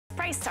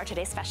price, our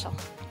today's special.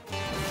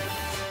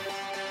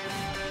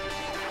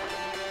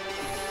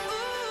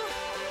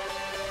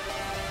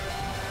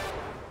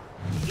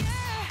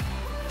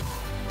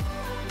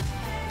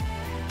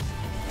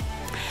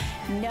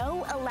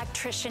 No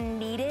electrician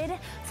needed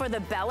for the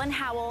Bell &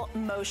 Howell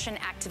motion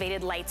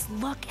activated lights.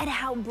 Look at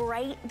how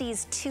bright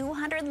these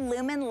 200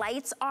 lumen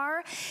lights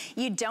are.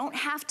 You don't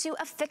have to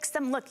affix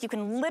them. Look, you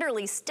can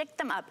literally stick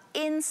them up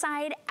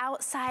inside,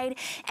 outside,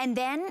 and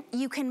then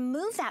you can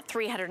move that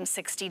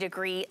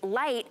 360-degree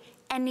light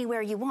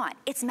anywhere you want.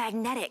 It's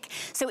magnetic.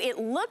 So it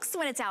looks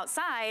when it's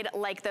outside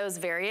like those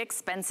very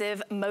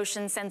expensive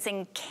motion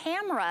sensing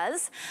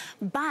cameras,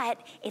 but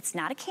it's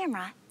not a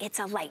camera, it's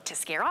a light to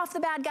scare off the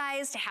bad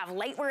guys, to have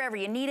light wherever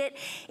you need it.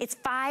 It's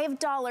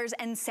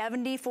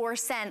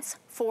 $5.74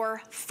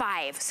 for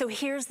 5. So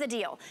here's the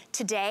deal.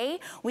 Today,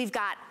 we've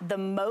got the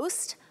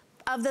most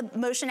of the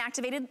motion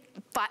activated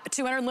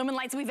 200 lumen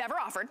lights we've ever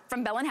offered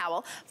from Bell &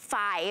 Howell,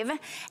 5.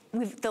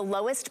 The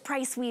lowest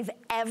price we've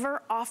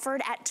ever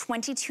offered at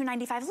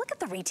 $22.95. Look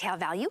at the retail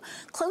value,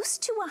 close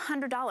to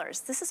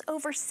 $100. This is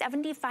over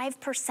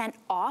 75%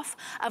 off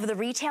of the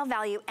retail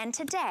value. And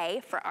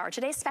today, for our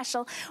today's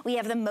special, we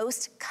have the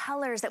most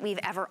colors that we've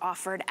ever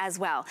offered as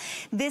well.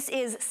 This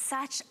is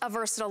such a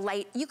versatile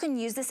light. You can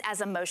use this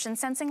as a motion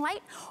sensing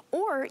light,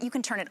 or you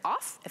can turn it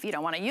off. If you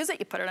don't want to use it,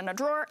 you put it in a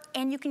drawer,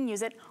 and you can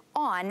use it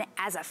on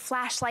as a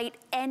flashlight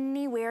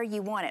anywhere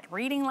you want it.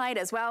 Reading light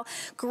as well.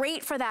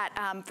 Great for that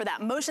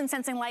motion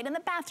sensing light in the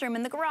bathroom,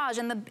 in the garage,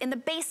 in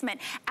the basement,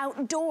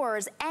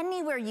 outdoors,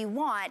 anywhere you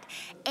want.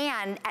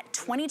 And at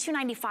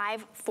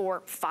 $22.95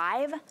 for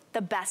 5,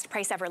 the best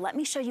price ever. Let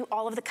me show you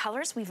all of the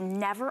colors. We've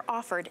never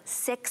offered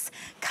 6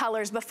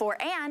 colors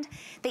before, and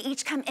they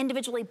each come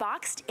individually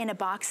boxed in a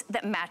box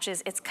that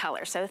matches its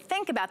color. So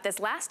think about this.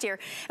 Last year,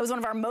 it was one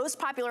of our most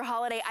popular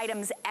holiday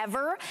items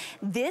ever.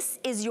 This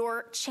is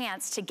your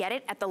chance to get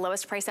it at the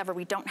lowest price ever.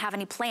 We don't have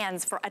any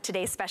plans for a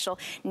today's special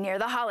near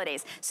the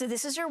holidays. So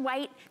this is your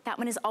white. That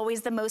one is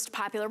always the most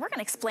popular. We're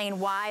gonna explain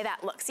why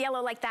that looks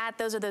yellow like that.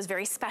 Those are those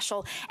very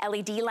special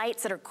LED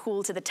lights that are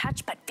cool to the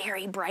touch, but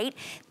very bright.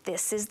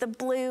 This is the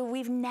blue.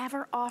 We've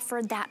never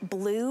offered that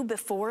blue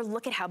before.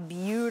 Look at how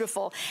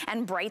beautiful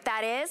and bright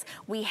that is.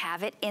 We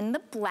have it in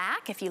the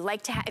black. If you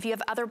like to, if you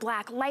have other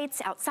black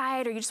lights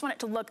outside, or you just want it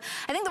to look,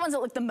 I think the ones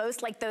that look the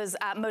most like those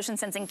motion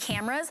sensing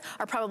cameras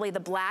are probably the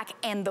black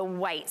and the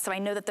white. So I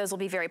know that those will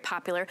be very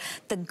popular.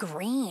 The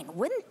green,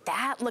 wouldn't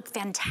that look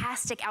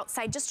fantastic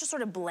outside, just to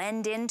sort of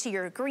blend into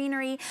your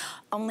greenery?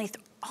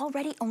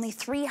 Already only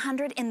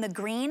 300 in the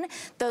green.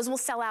 Those will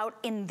sell out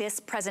in this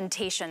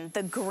presentation.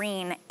 The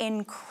green,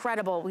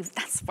 incredible.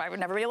 That's why we've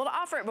never been able to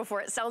offer it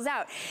before it sells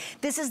out.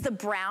 This is the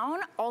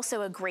brown,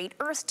 also a great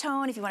earth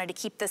tone. If you wanted to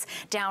keep this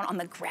down on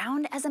the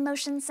ground as a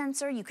motion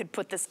sensor, you could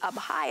put this up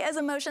high as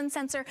a motion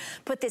sensor,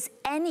 put this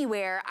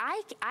anywhere.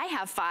 I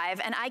have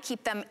 5, and I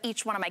keep them,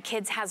 each one of my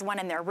kids has one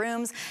in their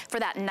rooms for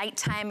that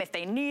nighttime if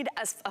they need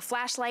a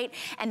flashlight,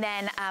 and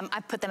then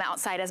I put them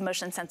outside as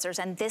motion sensors,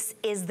 and this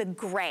is the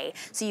gray.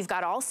 So you've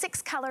got all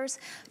 6 colors.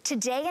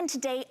 Today and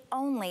today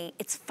only,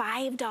 it's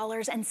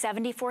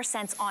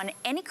 $5.74 on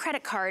any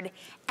credit card,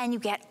 and you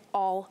get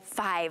all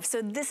 5.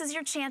 So this is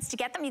your chance to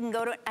get them. You can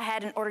go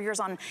ahead and order yours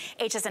on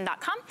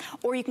hsn.com,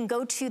 or you can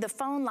go to the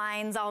phone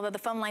lines, although the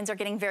phone lines are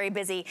getting very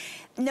busy.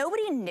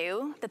 Nobody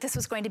knew that this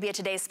was going to be a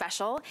today's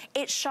special.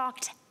 It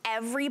shocked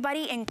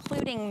everybody,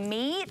 including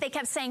me. They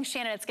kept saying,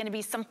 Shannon, it's gonna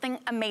be something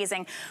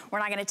amazing. We're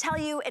not gonna tell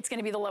you it's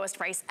gonna be the lowest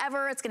price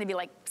ever. It's gonna be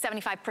like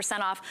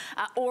 75% off,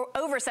 or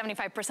over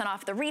 75%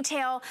 off the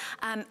retail.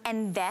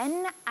 And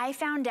then I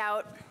found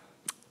out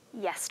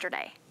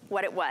yesterday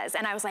what it was.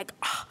 And I was like,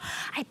 oh,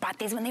 I bought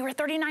these when they were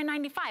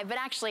 $39.95, but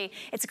actually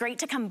it's great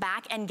to come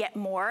back and get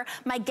more.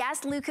 My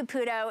guest, Lou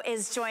Caputo,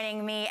 is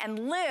joining me.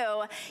 And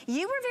Lou,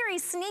 you were very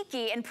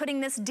sneaky in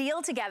putting this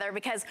deal together,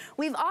 because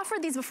we've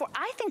offered these before.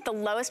 I think the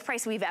lowest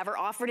price we've ever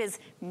offered is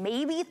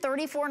maybe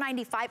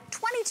 $34.95,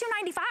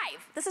 $22.95.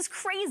 This is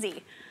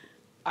crazy.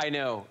 I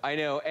know.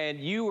 And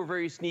you were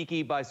very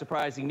sneaky by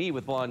surprising me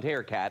with blonde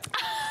hair, Kat.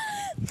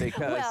 Because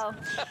well,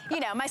 you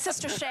know, my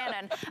sister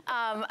Shannon.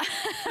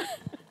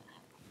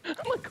 I'm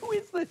like, who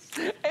is this?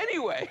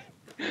 Anyway,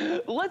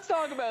 let's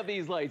talk about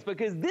these lights,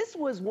 because this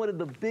was one of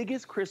the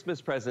biggest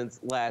Christmas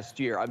presents last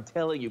year. I'm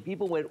telling you,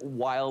 people went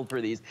wild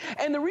for these.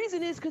 And the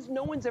reason is because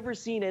no one's ever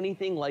seen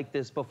anything like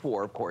this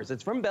before, of course.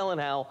 It's from Bell &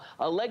 Howell,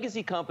 a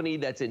legacy company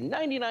that's in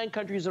 99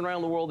 countries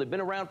around the world. They've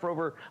been around for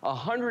over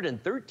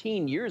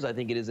 113 years, I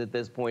think it is at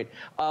this point.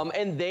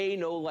 And they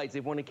know lights.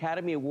 They've won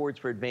Academy Awards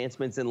for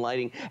advancements in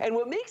lighting. And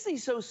what makes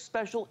these so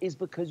special is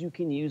because you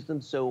can use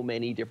them so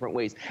many different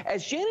ways.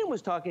 As Shannon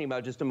was talking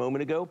about just a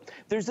moment ago,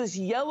 there's this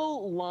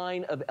yellow line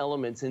line of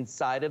elements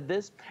inside of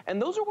this,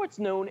 and those are what's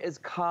known as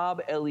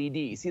cob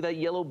LED. See that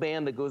yellow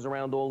band that goes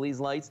around all these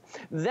lights?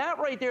 That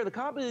right there, the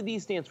cob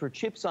LED stands for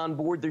chips on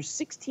board. There's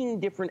 16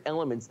 different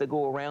elements that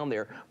go around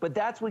there, but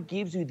that's what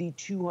gives you the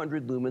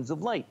 200 lumens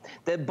of light.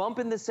 That bump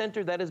in the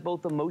center, that is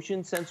both a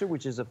motion sensor,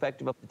 which is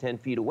effective up to 10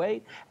 feet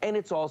away, and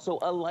it's also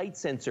a light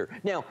sensor.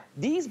 Now,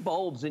 these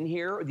bulbs in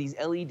here, these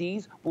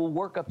LEDs, will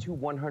work up to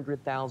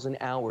 100,000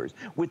 hours.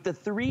 With the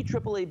 3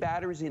 AAA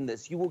batteries in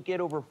this, you will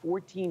get over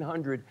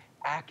 1,400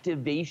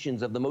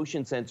 activations of the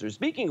motion sensors.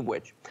 Speaking of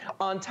which,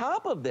 on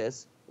top of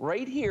this,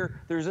 right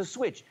here, there's a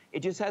switch. It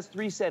just has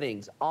 3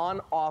 settings,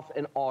 on, off,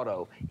 and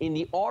auto. In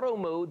the auto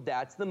mode,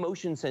 that's the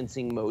motion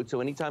sensing mode.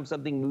 So anytime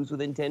something moves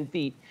within 10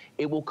 feet,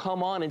 it will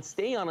come on and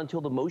stay on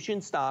until the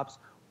motion stops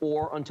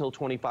or until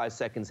 25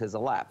 seconds has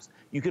elapsed.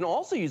 You can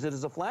also use it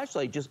as a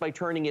flashlight just by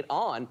turning it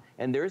on,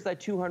 and there's that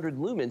 200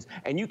 lumens,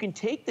 and you can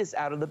take this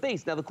out of the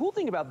base. Now, the cool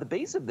thing about the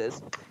base of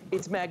this,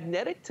 it's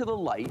magnetic to the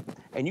light,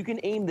 and you can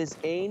aim this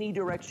any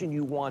direction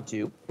you want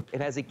to.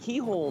 It has a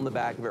keyhole in the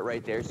back of it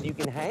right there, so you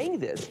can hang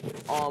this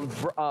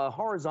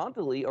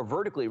horizontally, or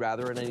vertically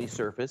rather, on any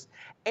surface.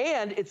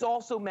 And it's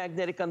also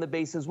magnetic on the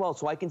base as well,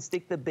 so I can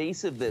stick the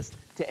base of this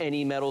to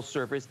any metal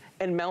surface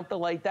and mount the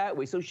light that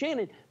way. So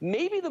Shannon,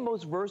 maybe the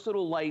most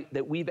versatile light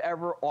that we've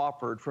ever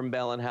offered from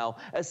Bell & Howell,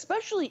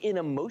 especially in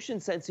a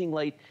motion sensing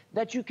light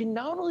that you can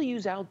not only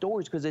use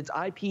outdoors because it's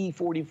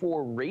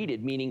IP44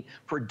 rated, meaning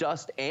for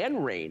dust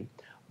and rain,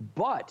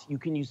 but you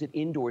can use it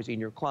indoors in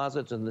your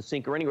closets, in the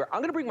sink, or anywhere.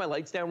 I'm gonna bring my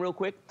lights down real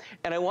quick,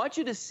 and I want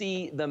you to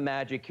see the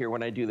magic here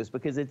when I do this,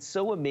 because it's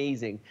so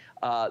amazing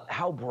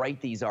how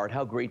bright these are and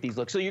how great these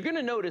look. So you're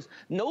gonna notice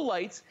no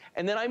lights,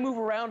 and then I move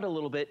around a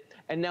little bit,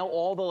 and now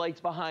all the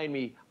lights behind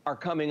me are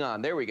coming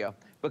on. There we go.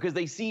 Because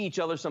they see each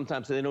other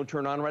sometimes, so they don't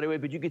turn on right away,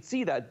 but you can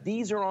see that.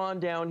 These are on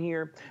down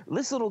here.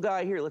 This little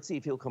guy here, let's see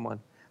if he'll come on,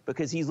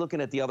 because he's looking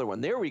at the other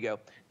one. There we go.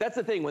 That's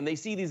the thing, when they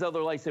see these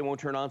other lights, they won't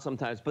turn on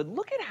sometimes. But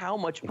look at how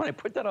much, when I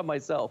put that on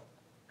myself,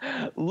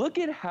 look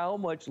at how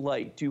much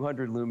light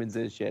 200 lumens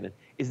is, Shannon.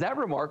 Is that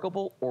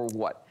remarkable or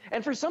what?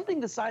 And for something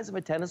the size of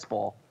a tennis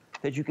ball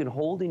that you can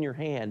hold in your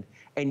hand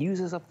and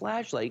use as a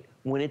flashlight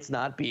when it's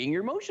not being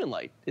your motion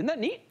light. Isn't that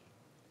neat?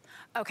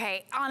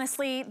 Okay,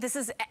 honestly,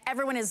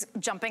 everyone is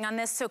jumping on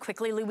this so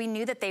quickly. We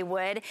knew that they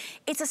would.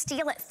 It's a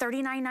steal at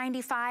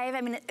 $39.95. I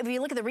mean, if you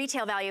look at the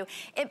retail value,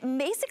 it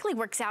basically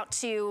works out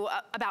to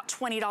about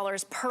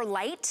 $20 per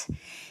light.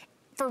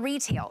 For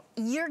retail,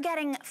 you're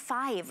getting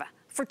 5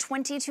 for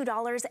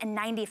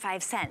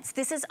 $22.95.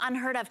 This is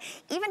unheard of,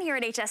 even here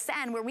at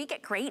HSN, where we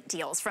get great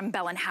deals from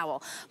Bell &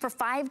 Howell. For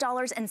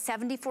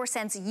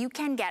 $5.74, you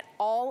can get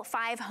all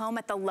 5 home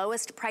at the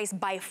lowest price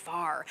by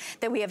far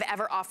that we have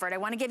ever offered. I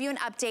wanna give you an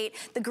update.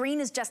 The green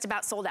is just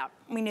about sold out.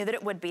 We knew that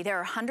it would be. There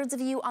are hundreds of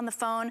you on the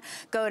phone.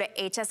 Go to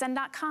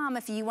hsn.com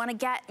if you wanna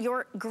get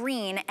your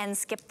green and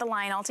skip the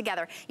line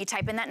altogether. You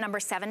type in that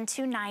number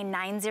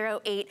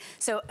 729908.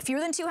 So fewer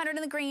than 200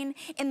 in the green.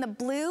 In the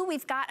blue,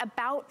 we've got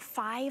about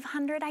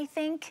 500, I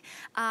think.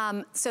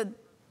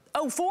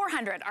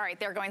 400. All right,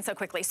 they're going so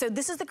quickly. So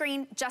this is the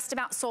green, just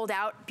about sold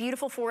out.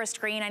 Beautiful forest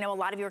green. I know a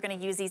lot of you are gonna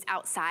use these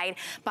outside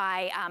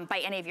by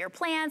any of your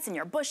plants and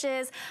your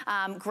bushes.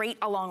 Great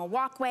along a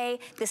walkway.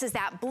 This is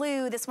that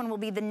blue. This one will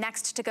be the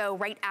next to go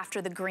right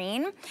after the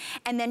green.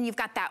 And then you've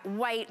got that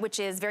white, which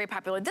is very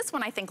popular. This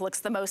one I think looks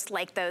the most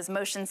like those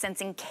motion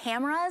sensing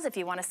cameras. If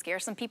you wanna scare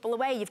some people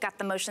away, you've got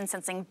the motion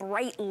sensing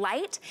bright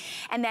light.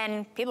 And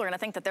then people are gonna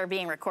think that they're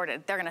being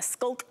recorded. They're gonna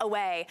skulk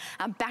away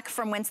back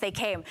from whence they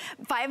came.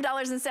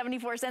 $5.74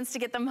 to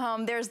get them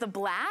home. There's the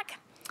black.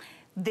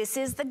 This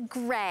is the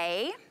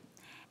gray.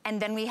 And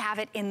then we have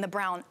it in the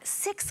brown.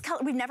 6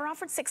 colors. We've never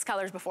offered 6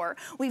 colors before.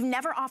 We've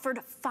never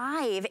offered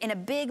 5 in a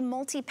big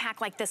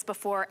multi-pack like this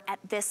before at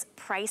this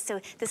price.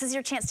 So this is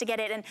your chance to get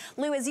it. And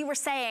Lou, as you were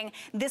saying,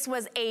 this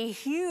was a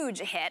huge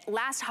hit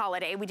last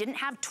holiday. We didn't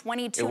have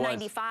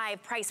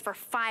 $22.95 price for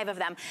 5 of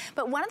them.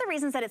 But one of the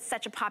reasons that it's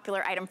such a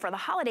popular item for the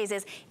holidays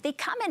is they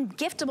come in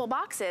giftable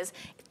boxes.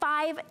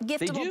 5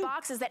 giftable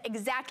boxes that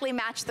exactly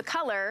match the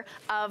color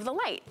of the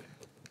light.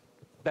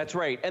 That's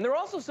right. And they're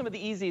also some of the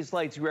easiest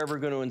lights you're ever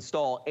going to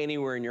install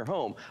anywhere in your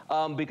home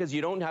because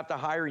you don't have to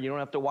hire, you don't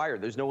have to wire.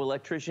 There's no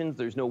electricians,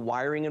 there's no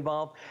wiring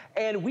involved.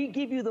 And we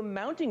give you the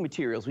mounting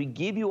materials. We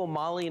give you a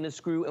molly and a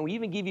screw, and we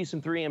even give you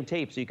some 3M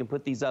tape so you can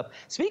put these up.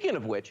 Speaking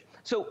of which,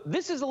 so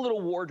this is a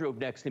little wardrobe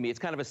next to me. It's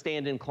kind of a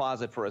stand-in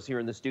closet for us here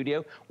in the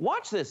studio.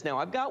 Watch this now.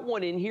 I've got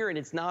one in here and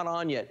it's not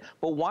on yet,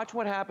 but watch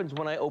what happens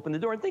when I open the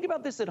door. And think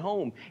about this at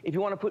home. If you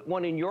want to put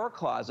one in your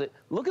closet,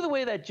 look at the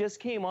way that just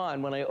came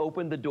on when I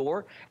opened the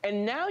door.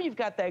 And now you've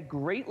got that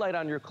great light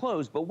on your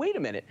clothes, but wait a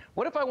minute.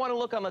 What if I want to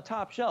look on the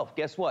top shelf?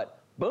 Guess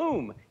what?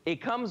 Boom,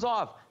 it comes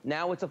off.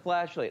 Now it's a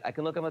flashlight. I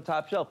can look on the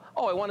top shelf.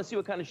 Oh, I want to see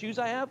what kind of shoes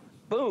I have?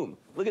 Boom,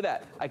 look at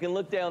that. I can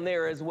look down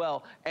there as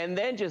well. And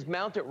then just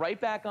mount it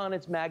right back on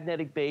its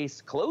magnetic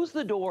base, close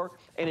the door,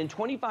 and in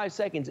 25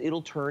 seconds,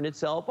 it'll turn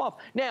itself off.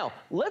 Now,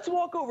 let's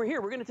walk over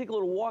here. We're gonna take a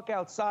little walk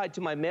outside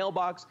to my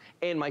mailbox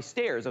and my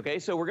stairs, okay?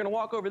 So we're gonna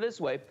walk over this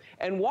way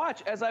and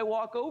watch as I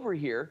walk over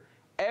here.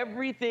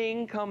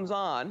 everything comes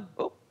on.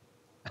 Oh.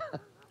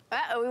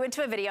 Uh-oh, we went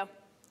to a video.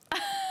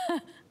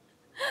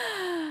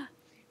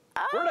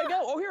 Where'd I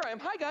go? Oh, here I am.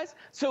 Hi, guys.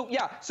 So,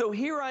 yeah, so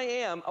here I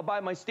am by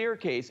my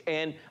staircase,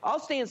 and I'll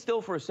stand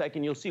still for a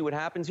second. You'll see what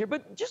happens here.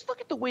 But just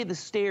look at the way the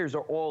stairs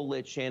are all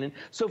lit, Shannon.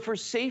 So for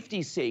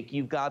safety's sake,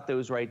 you've got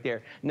those right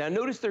there. Now,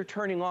 notice they're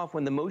turning off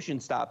when the motion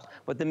stops,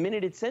 but the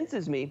minute it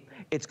senses me,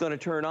 it's going to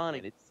turn on,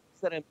 and it's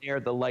that I'm there,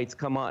 the lights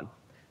come on.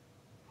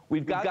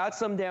 We've got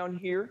some down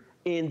here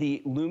in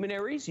the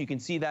luminaries. You can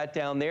see that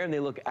down there, and they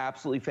look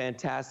absolutely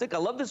fantastic. I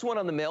love this one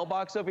on the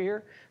mailbox over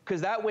here,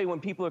 because that way when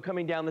people are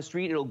coming down the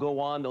street, it'll go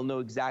on, they'll know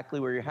exactly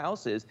where your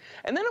house is.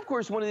 And then, of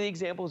course, one of the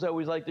examples I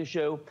always like to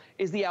show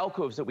is the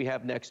alcoves that we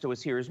have next to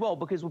us here as well,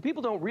 because what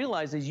people don't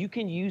realize is you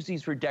can use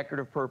these for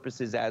decorative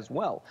purposes as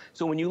well.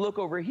 So when you look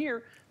over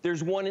here,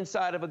 there's one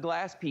inside of a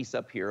glass piece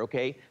up here,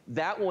 okay?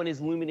 That one is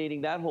illuminating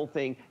that whole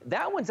thing.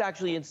 That one's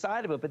actually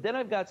inside of it, but then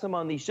I've got some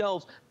on these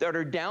shelves that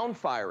are down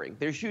firing.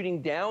 They're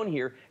shooting down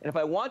here, and if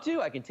I want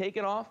to, I can take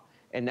it off,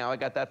 and now I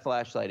got that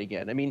flashlight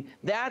again. I mean,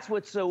 that's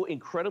what's so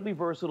incredibly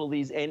versatile,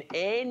 these, and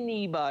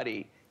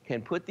anybody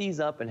can put these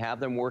up and have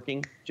them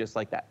working just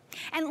like that.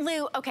 And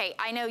Lou, okay,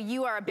 I know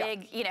you are a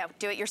big, you know,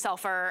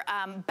 do-it-yourselfer,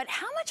 but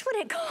how much would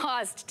it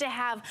cost to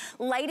have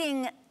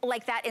lighting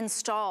like that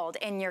installed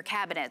in your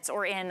cabinets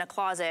or in a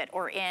closet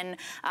or in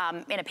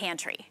a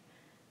pantry?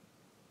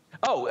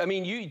 Oh, I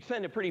mean, you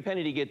spend a pretty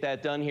penny to get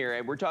that done here,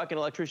 and we're talking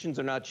electricians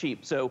are not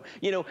cheap. So,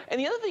 you know, and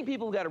the other thing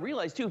people have got to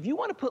realize, too, if you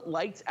want to put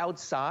lights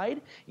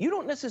outside, you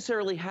don't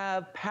necessarily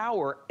have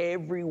power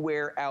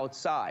everywhere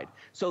outside.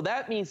 So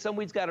that means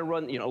somebody's got to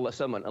run, you know,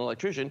 an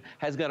electrician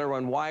has got to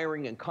run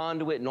wiring and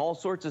conduit and all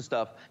sorts of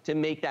stuff to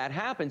make that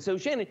happen. So,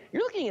 Shannon,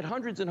 you're looking at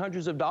hundreds and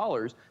hundreds of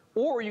dollars,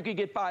 or you could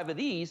get 5 of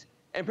these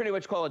and pretty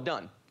much call it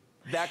done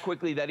that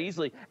quickly, that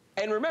easily.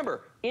 And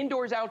remember,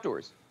 indoors,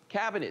 outdoors.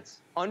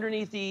 Cabinets,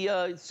 underneath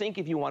the sink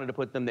if you wanted to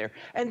put them there.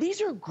 And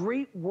these are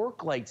great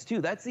work lights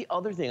too. That's the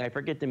other thing I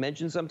forget to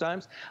mention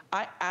sometimes.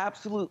 I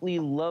absolutely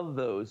love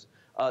those.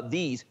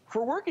 These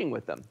for working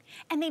with them.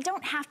 And they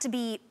don't have to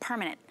be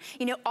permanent.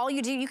 You know, all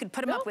you do, you could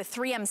put them up with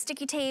 3M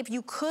sticky tape.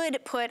 You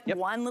could put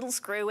one little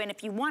screw in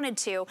if you wanted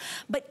to,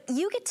 but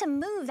you get to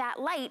move that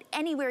light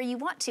anywhere you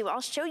want to.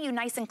 I'll show you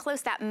nice and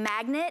close that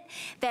magnet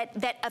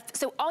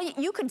so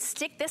you could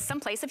stick this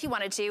someplace if you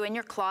wanted to, in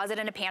your closet,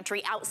 in a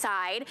pantry,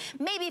 outside.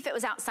 Maybe if it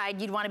was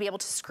outside, you'd want to be able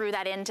to screw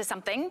that into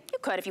something. You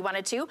could if you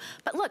wanted to,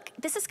 but look,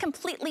 this is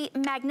completely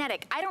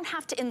magnetic. I don't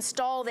have to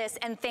install this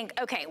and think,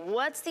 okay,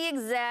 what's the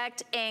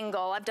exact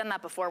angle? I've done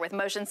that before with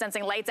motion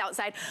sensing lights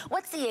outside.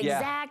 What's the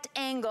exact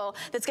angle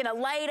that's gonna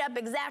light up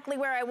exactly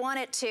where I want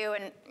it to?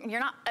 And you're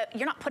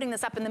not putting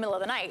this up in the middle of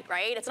the night,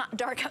 right? It's not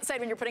dark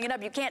outside when you're putting it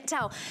up. You can't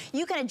tell.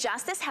 You can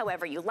adjust this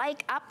however you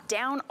like, up,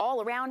 down,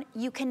 all around.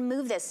 You can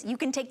move this. You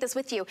can take this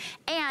with you.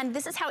 And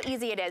this is how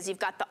easy it is. You've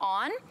got the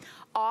on,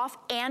 off,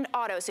 and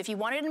auto. So if you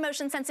want it in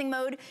motion sensing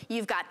mode,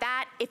 you've got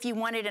that. If you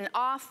want it in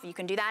off, you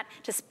can do that.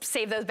 Just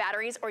save those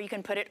batteries, or you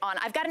can put it on.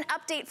 I've got an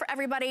update for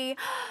everybody.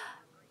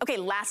 Okay,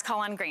 last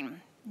call on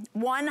green.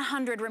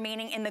 100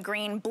 remaining in the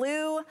green.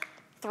 Blue,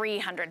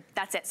 300,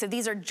 that's it. So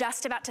these are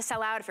just about to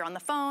sell out. If you're on the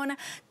phone,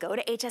 go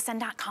to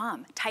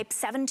hsn.com, type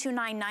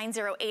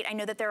 729908. I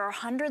know that there are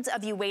hundreds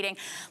of you waiting.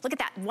 Look at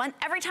that one.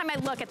 Every time I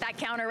look at that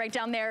counter right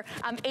down there,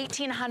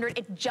 1,800,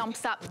 it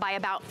jumps up by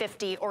about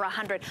 50 or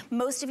 100.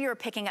 Most of you are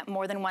picking up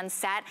more than one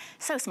set.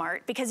 So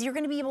smart, because you're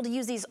gonna be able to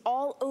use these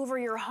all over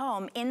your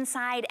home,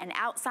 inside and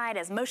outside,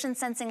 as motion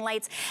sensing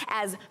lights,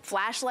 as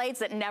flashlights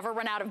that never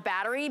run out of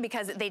battery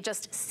because they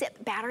just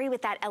sip battery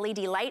with that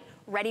LED light,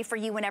 ready for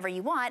you whenever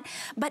you want.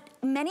 But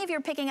many of you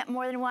are picking up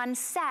more than one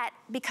set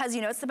because,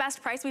 you know, it's the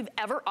best price we've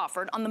ever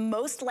offered, on the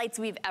most lights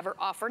we've ever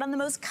offered, on the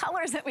most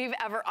colors that we've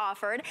ever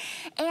offered,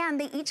 and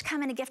they each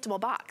come in a giftable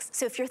box.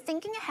 So if you're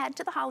thinking ahead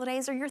to the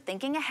holidays, or you're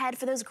thinking ahead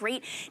for those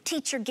great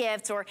teacher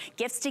gifts, or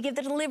gifts to give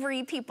the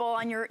delivery people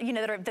on your, you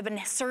know, that have been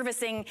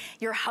servicing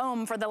your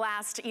home for the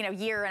last, you know,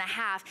 year and a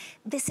half,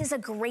 this is a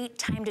great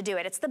time to do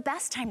it. It's the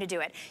best time to do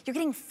it. You're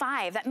getting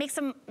 5. That makes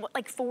them, what,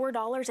 like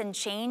 $4 and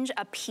change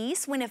a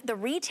piece, when if the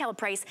retail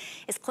price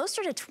is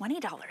closer to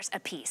 $20 a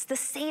piece. The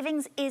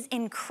savings is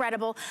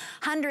incredible.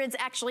 Hundreds,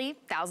 actually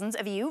thousands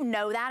of you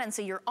know that, and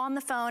so you're on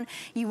the phone.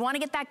 You want to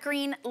get that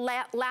green,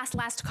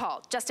 last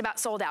call, just about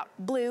sold out.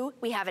 Blue,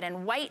 we have it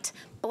in white,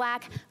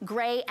 black,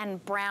 gray,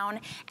 and brown.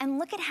 And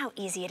look at how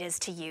easy it is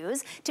to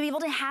use, to be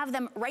able to have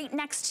them right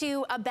next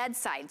to a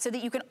bedside so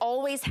that you can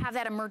always have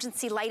that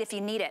emergency light if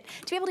you need it.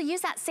 To be able to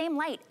use that same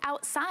light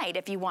outside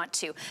if you want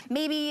to.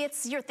 Maybe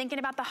you're thinking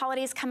about the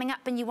holidays coming up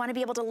and you want to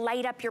be able to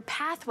light up your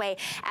pathway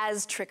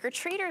as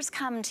trick-or-treaters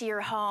come to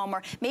your home,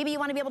 or maybe you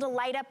want to be able to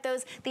light up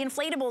the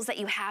inflatables that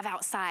you have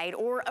outside,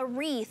 or a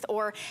wreath,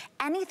 or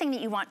anything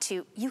that you want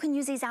to. You can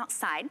use these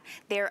outside.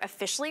 They're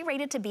officially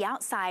rated to be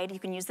outside. You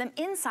can use them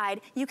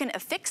inside. You can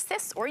affix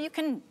this, or you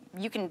can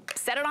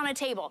set it on a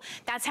table.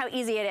 That's how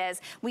easy it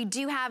is. We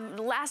do have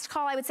last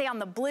call, I would say, on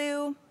the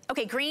blue.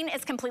 Okay, green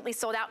is completely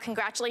sold out.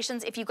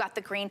 Congratulations if you got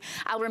the green.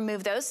 I'll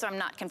remove those so I'm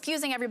not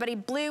confusing everybody.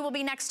 Blue will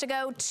be next to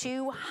go.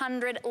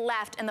 200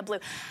 left in the blue.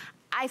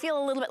 I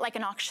feel a little bit like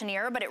an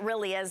auctioneer, but it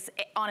really is,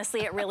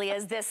 honestly, it really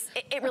is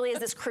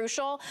this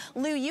crucial.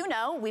 Lou, you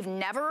know, we've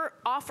never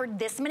offered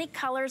this many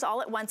colors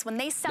all at once. When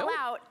they sell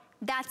out,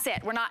 that's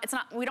it.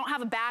 We don't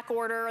have a back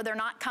order. They're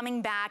not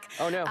coming back.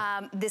 Oh,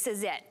 no. This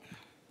is it.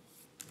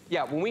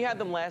 Yeah, when we had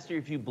them last year,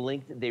 if you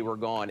blinked, they were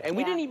gone. And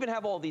we didn't even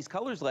have all these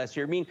colors last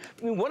year. I mean,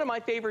 one of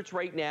my favorites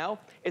right now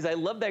is I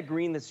love that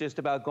green that's just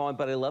about gone,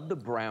 but I love the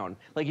brown.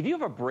 Like, if you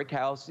have a brick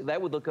house, that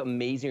would look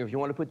amazing. Or if you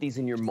want to put these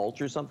in your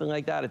mulch or something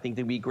like that, I think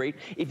they'd be great.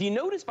 If you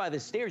notice by the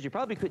stairs, you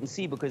probably couldn't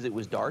see because it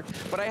was dark,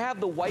 but I have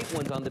the white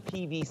ones on the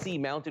PVC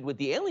mounted with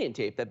the alien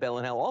tape that Bell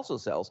 & Howell also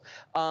sells.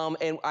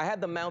 And I had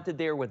them mounted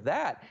there with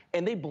that,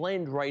 and they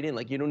blend right in.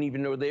 Like, you don't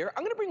even know they're there.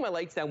 I'm going to bring my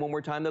lights down one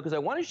more time, though, because I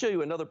want to show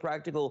you another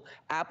practical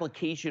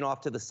application off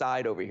to the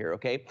side over here,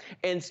 okay?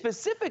 And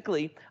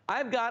specifically,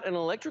 I've got an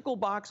electrical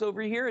box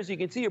over here, as you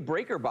can see, a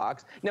breaker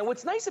box. Now,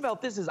 what's nice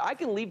about this is I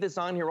can leave this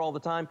on here all the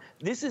time.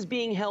 This is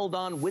being held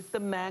on with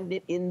the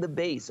magnet in the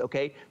base,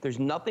 okay? There's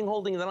nothing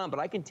holding that on, but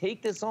I can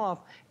take this off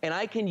and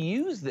I can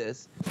use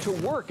this to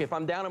work if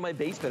I'm down in my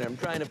basement and I'm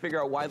trying to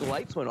figure out why the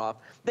lights went off.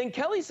 Then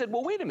Kelly said,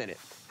 well, wait a minute.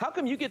 How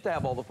come you get to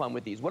have all the fun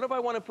with these? What if I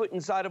want to put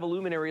inside of a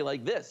luminary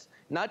like this?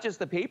 Not just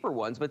the paper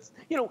ones, but,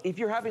 you know, if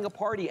you're having a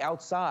party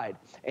outside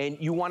and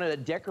you want to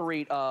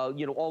decorate,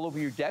 you know, all over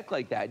your deck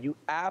like that, you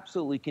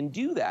absolutely can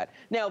do that.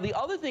 Now, the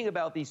other thing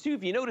about these too,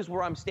 if you notice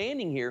where I'm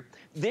standing here,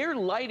 they're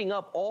lighting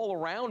up all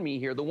around me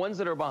here. The ones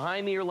that are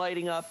behind me are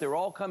lighting up. They're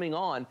all coming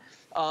on.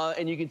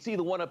 And you can see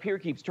the one up here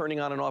keeps turning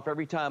on and off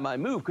every time I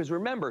move. Because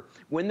remember,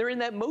 when they're in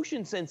that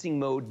motion sensing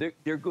mode,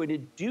 they're going to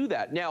do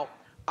that. Now,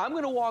 I'm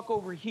going to walk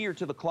over here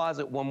to the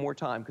closet one more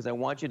time because I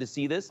want you to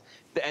see this.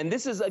 And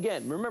this is,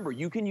 again, remember,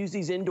 you can use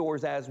these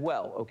indoors as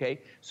well, okay?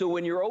 So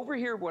when you're over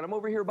here, when I'm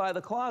over here by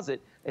the closet,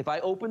 if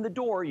I open the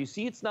door, you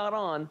see it's not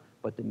on,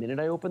 but the minute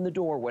I open the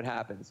door, what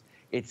happens?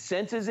 It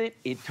senses it,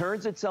 it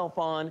turns itself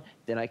on,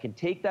 then I can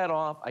take that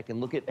off. I can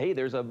look at, hey,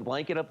 there's a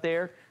blanket up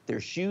there,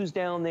 there's shoes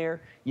down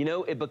there. You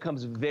know, it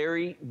becomes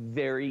very,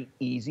 very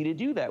easy to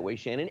do that way,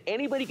 Shannon.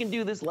 Anybody can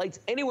do this, lights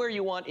anywhere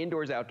you want,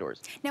 indoors,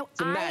 outdoors. Now,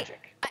 it's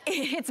magic.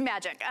 It's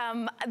magic,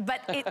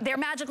 but they're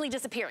magically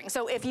disappearing.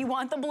 So if you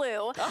want the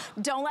blue,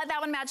 don't let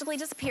that one magically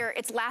disappear.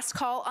 It's last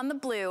call on the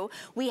blue.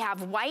 We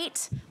have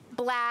white,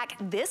 black,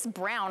 this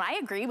brown. I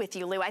agree with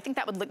you, Lou. I think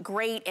that would look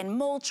great in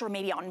mulch or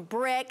maybe on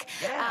brick,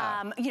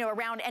 you know,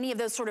 around any of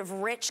those sort of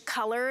rich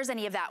colors,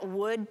 any of that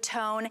wood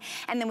tone.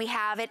 And then we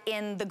have it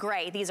in the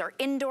gray. These are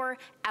indoor,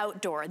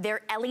 outdoor.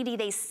 They're LED,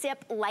 they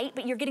sip light,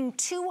 but you're getting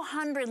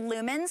 200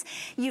 lumens.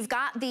 You've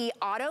got the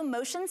auto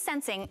motion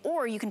sensing,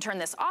 or you can turn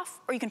this off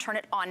or you can turn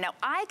it on. Now,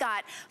 I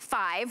got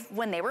 5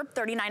 when they were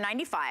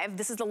 $39.95.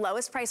 This is the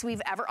lowest price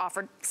we've ever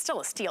offered. Still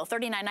a steal,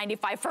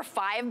 $39.95 for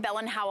 5 Bell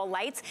 & Howell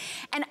lights.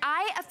 And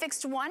I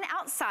affixed one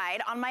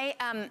outside on my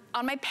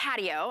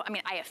patio. I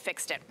mean, I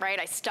affixed it, right?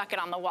 I stuck it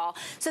on the wall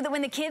so that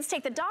when the kids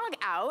take the dog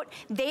out,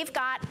 they've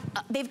got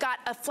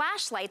a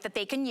flashlight that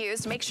they can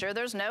use to make sure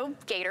there's no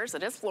gators.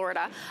 It is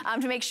Florida.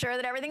 To make sure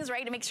that everything's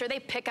right, to make sure they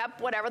pick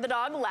up whatever the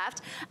dog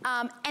left.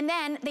 And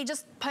then they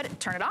just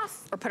turn it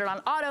off or put it on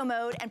auto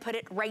mode and put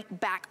it right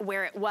back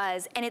where it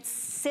was. And it's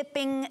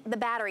sipping the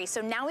battery.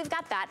 So now we've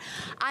got that.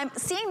 I'm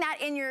seeing that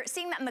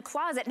in the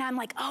closet, and I'm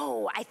like,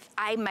 oh,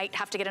 I might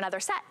have to get another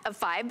set of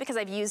 5 because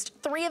I've used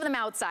 3 of them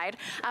outside.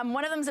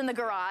 One of them's in the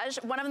garage.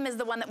 One of them is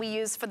the one that we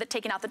use for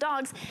taking out the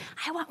dogs.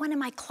 I want one in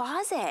my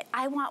closet.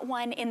 I want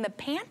one in the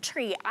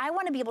pantry. I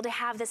want to be able to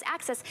have this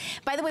access.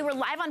 By the way, we're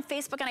live on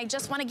Facebook, and I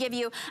just want to give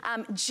you,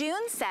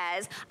 June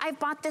says, I've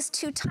bought this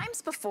 2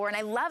 times before, and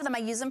I love them. I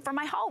use them for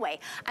my hallway.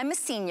 I'm a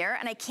senior,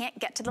 and I can't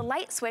get to the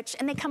light switch,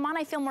 and they come on.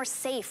 I feel more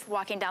safe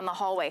walking down the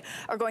hallway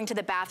or going to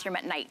the bathroom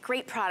at night.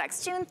 Great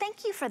products. June,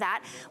 thank you for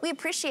that. We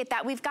appreciate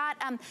that. We've got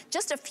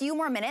just a few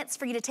more minutes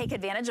for you to take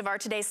advantage of our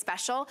today's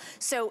special.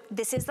 So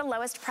this is the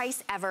lowest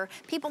price ever.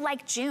 People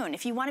like June,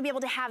 if you want to be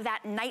able to have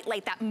that night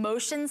light, that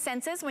motion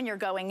senses when you're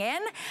going in,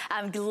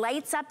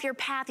 lights up your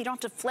path. You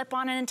don't have to flip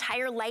on an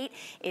entire light.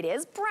 It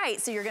is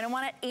bright, so you're going to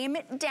want to aim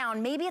it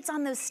down. Maybe it's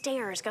on those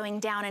stairs going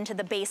down into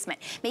the basement.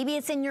 Maybe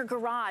it's in your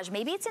garage.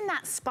 Maybe it's in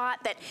that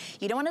spot that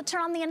you don't want to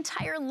turn on the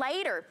entire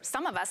light, or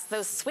some of us,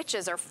 those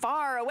switches are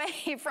far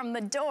away from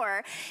the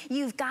door.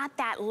 You've got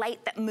that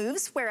light that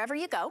moves wherever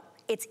you go.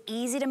 It's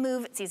easy to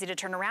move, it's easy to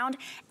turn around,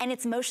 and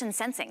it's motion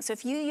sensing. So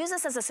if you use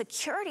this as a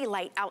security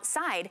light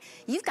outside,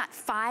 you've got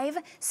 5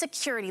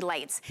 security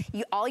lights.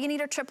 All you need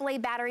are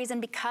AAA batteries,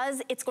 and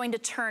because it's going to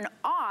turn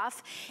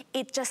off,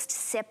 it just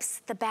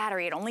sips the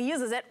battery. It only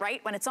uses it, right,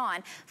 when it's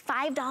on.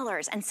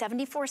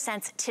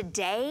 $5.74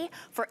 today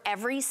for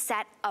every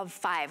set of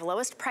 5.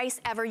 Lowest price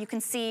ever. You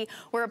can see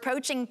we're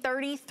approaching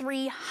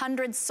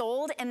 3,300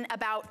 sold in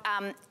about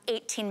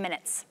 18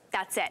 minutes.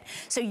 That's it.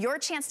 So your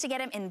chance to get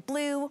them in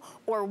blue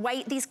or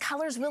white. These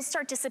colors will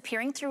start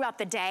disappearing throughout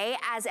the day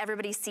as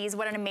everybody sees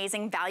what an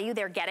amazing value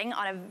they're getting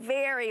on a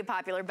very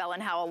popular Bell &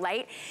 Howell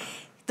light.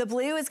 The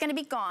blue is going to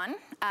be gone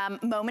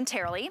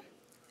momentarily.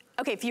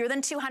 Okay, fewer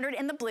than 200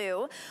 in the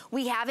blue.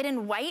 We have it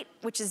in white,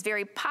 which is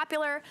very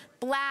popular,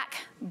 black,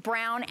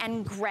 brown,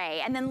 and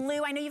gray. And then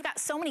Lou, I know you've got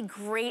so many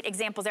great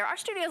examples there. Our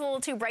studio's a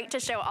little too bright to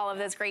show all of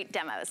those great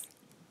demos.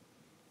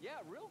 Yeah,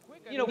 real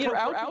quick. For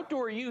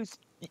outdoor use,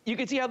 you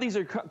can see how these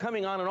are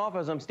coming on and off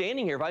as I'm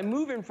standing here. If I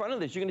move in front of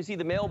this, you're gonna see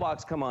the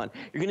mailbox come on.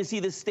 You're gonna see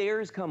the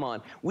stairs come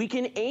on. We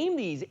can aim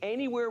these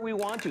anywhere we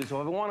want to.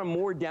 So if I want them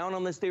more down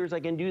on the stairs,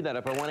 I can do that.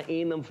 If I wanna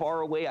aim them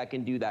far away, I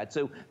can do that.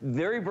 So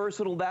very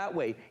versatile that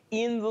way.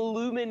 In the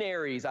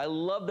luminaries, I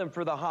love them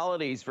for the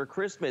holidays, for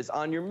Christmas,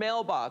 on your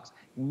mailbox.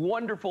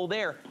 Wonderful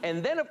there.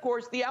 And then, of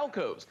course, the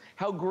alcoves.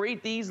 How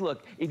great these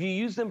look. If you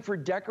use them for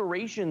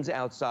decorations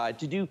outside,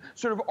 to do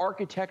sort of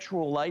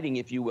architectural lighting,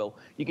 if you will.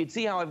 You can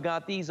see how I've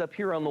got these up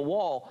here on the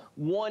wall,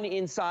 one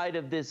inside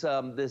of this,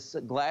 this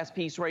glass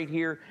piece right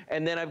here,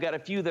 and then I've got a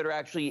few that are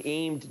actually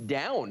aimed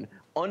down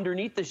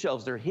underneath the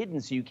shelves. They're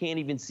hidden so you can't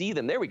even see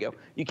them. There we go.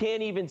 You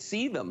can't even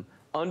see them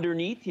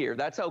underneath here.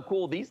 That's how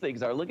cool these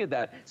things are. Look at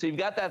that. So you've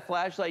got that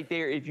flashlight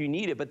there if you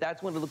need it, but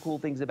that's one of the cool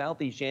things about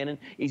these, Shannon,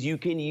 is you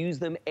can use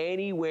them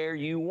anywhere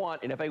you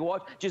want. And if I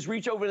watch, just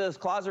reach over to this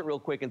closet real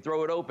quick and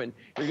throw it open.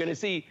 You're gonna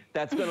see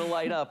that's gonna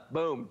light up,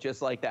 boom,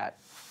 just like that.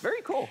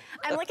 Very cool.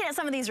 I'm looking at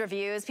some of these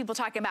reviews, people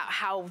talking about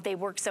how they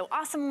work so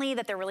awesomely,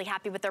 that they're really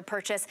happy with their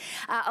purchase.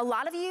 A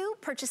lot of you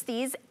purchase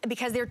these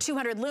because they're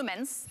 200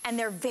 lumens and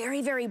they're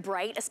very, very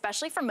bright,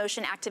 especially for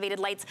motion activated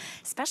lights,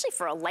 especially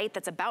for a light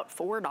that's about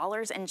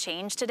 $4 and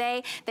change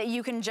today, that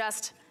you can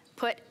just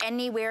put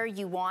anywhere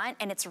you want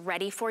and it's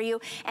ready for you,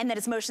 and that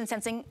it's motion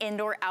sensing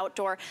indoor,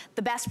 outdoor.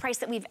 The best price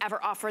that we've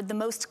ever offered, the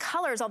most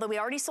colors, although we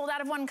already sold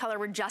out of one color,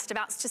 we're just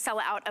about to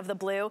sell out of the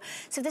blue.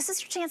 So this is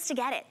your chance to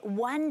get it.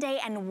 One day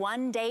and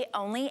one day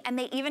only, and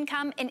they even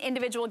come in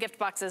individual gift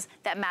boxes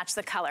that match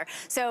the color.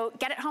 So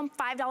get it home,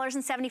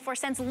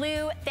 $5.74.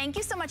 Lou, thank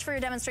you so much for your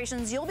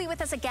demonstrations. You'll be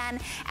with us again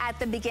at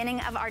the beginning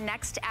of our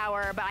next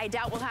hour, but I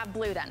doubt we'll have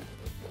blue then.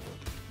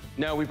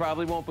 No, we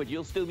probably won't, but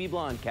you'll still be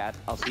blonde, Kat.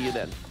 I'll see you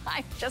then.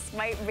 I just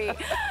might be.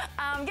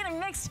 Getting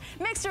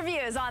mixed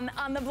reviews on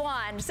the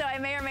blonde, so I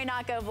may or may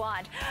not go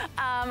blonde.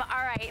 All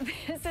right,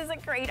 this is a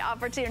great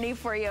opportunity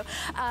for you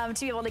to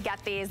be able to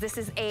get these. This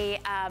is a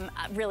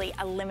really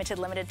a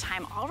limited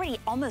time. Already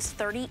almost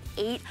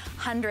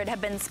 3,800 have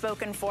been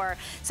spoken for.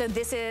 So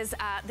this is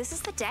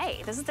the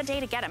day. This is the day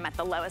to get them at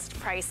the lowest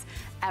price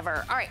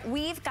ever. All right,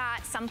 we've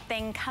got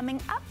something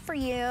coming up for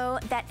you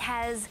that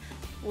has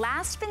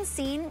last been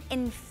seen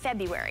in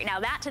February. Now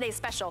that today's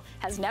special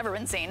has never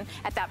been seen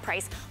at that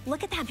price.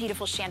 Look at that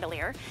beautiful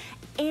chandelier.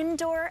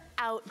 Indoor,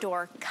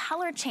 outdoor,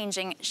 color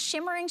changing,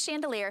 shimmering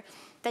chandelier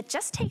that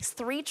just takes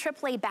 3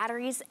 AAA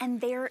batteries and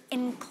they're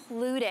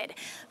included.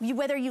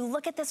 Whether you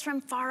look at this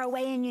from far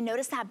away and you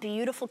notice that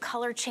beautiful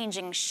color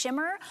changing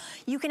shimmer,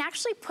 you can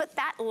actually put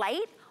that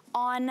light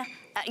on,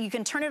 you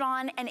can turn it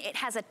on and it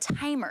has a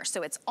timer.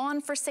 So it's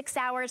on for 6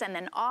 hours and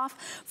then off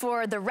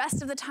for the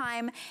rest of the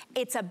time.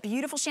 It's a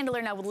beautiful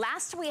chandelier. Now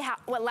last we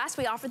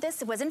offered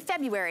this, it was in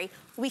February.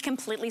 We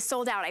completely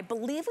sold out. I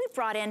believe we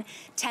brought in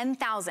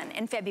 10,000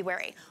 in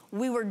February.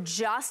 We were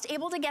just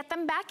able to get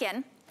them back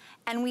in,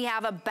 and we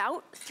have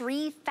about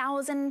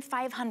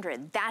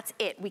 3,500. That's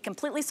it. We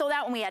completely sold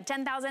out when we had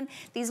 10,000.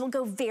 These will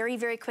go very,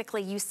 very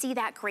quickly. You see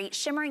that great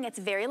shimmering. It's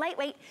very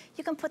lightweight.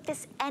 You can put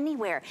this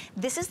anywhere.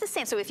 This is the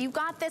same. So if you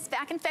got this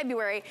back in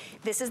February,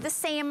 this is the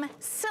same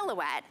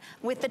silhouette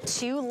with the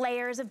 2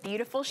 layers of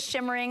beautiful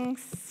shimmering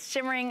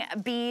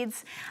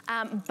beads.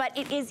 But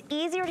it is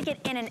easier to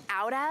get in and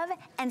out of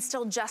and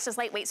still just as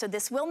lightweight. So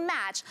this will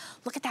match.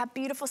 Look at that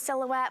beautiful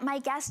silhouette. My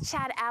guest,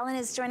 Chad Allen,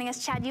 is joining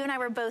us. Chad, you and I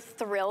were both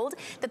thrilled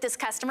that this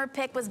customer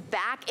pick was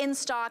back in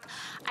stock.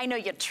 I know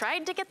you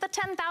tried to get the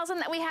 10,000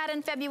 that we had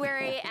in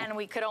February and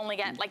we could only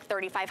get like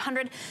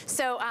 3,500.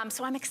 So,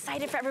 so I'm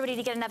excited for everybody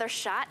to get another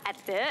shot at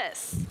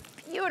this.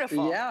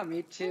 Beautiful. Yeah,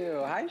 me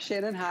too. Hi,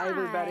 Shannon. Hi,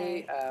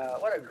 everybody.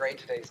 What a great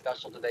today's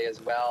special today as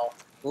well.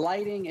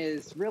 Lighting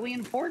is really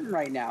important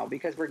right now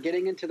because we're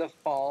getting into the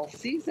fall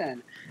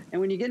season.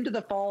 And when you get into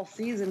the fall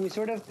season, we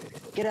sort of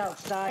get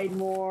outside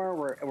more,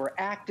 we're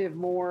active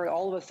more.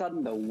 All of a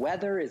sudden, the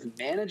weather is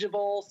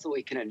manageable, so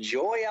we can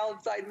enjoy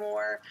outside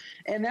more.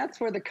 And that's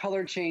where the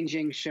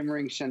color-changing,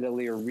 shimmering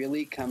chandelier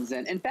really comes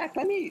in. In fact,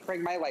 let me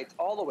bring my lights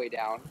all the way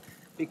down,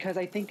 because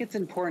I think it's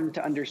important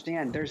to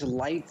understand there's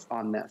lights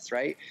on this,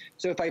 right?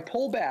 So if I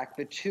pull back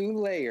the 2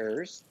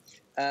 layers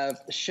of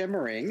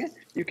shimmering,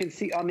 you can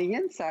see on the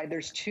inside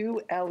there's 2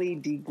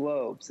 LED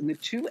globes, and the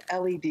 2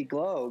 LED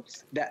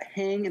globes that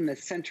hang in the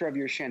center of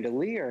your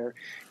chandelier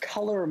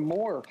color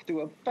morph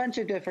through a bunch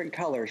of different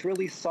colors,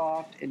 really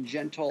soft and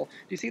gentle.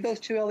 Do you see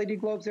those 2 LED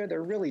globes there?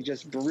 They're really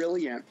just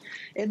brilliant.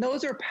 And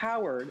those are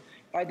powered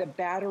by the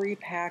battery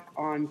pack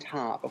on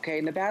top, okay?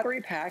 And the battery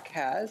pack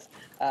has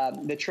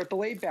the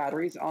AAA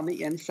batteries on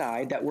the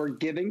inside that we're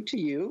giving to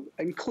you,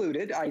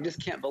 included. I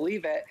just can't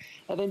believe it.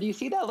 And then do you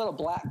see that little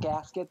black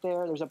gasket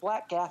there? There's a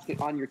black gasket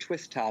on your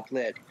twist top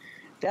lid.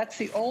 That's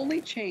the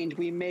only change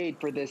we made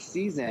for this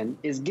season,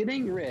 is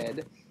getting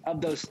rid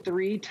of those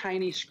 3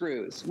 tiny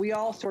screws. We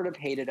all sort of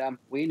hated them.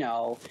 We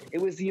know it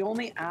was the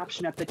only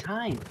option at the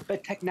time,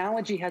 but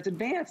technology has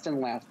advanced in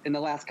the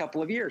last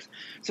couple of years.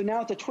 So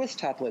now it's a twist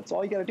top lid. So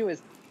all you got to do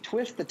is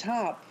twist the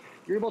top.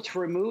 You're able to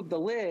remove the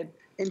lid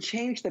and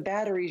change the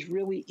batteries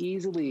really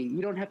easily.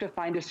 You don't have to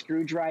find a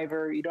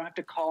screwdriver. You don't have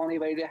to call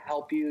anybody to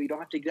help you. You don't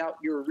have to get out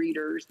your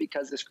readers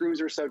because the screws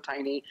are so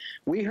tiny.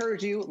 We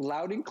heard you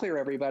loud and clear,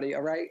 everybody,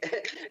 all right?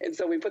 And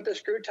so we put the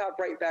screw top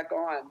right back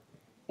on,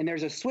 and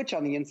there's a switch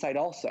on the inside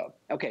also.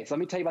 Okay, so let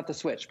me tell you about the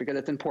switch because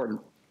it's important.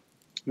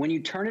 When you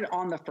turn it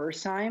on the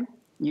first time,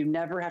 you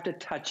never have to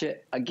touch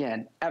it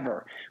again,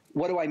 ever.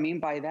 What do I mean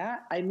by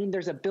that? I mean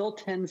there's a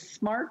built-in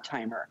smart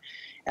timer.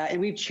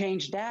 And we've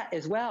changed that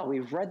as well.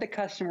 We've read the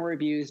customer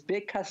reviews,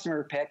 big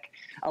customer pick.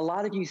 A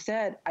lot of you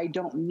said, I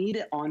don't need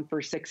it on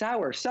for 6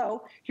 hours.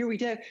 So here we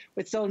did.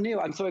 It's so new.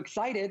 I'm so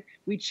excited.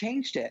 We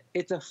changed it.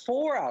 It's a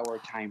 4-hour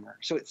timer.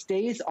 So it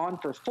stays on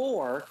for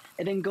 4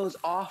 and then goes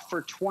off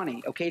for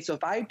 20. Okay, so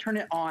if I turn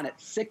it on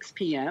at 6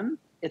 p.m.,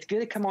 it's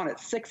going to come on at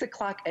 6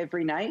 o'clock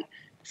every night,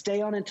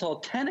 stay on until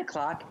 10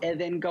 o'clock, and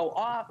then go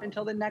off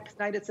until the next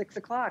night at 6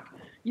 o'clock.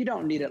 You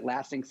don't need it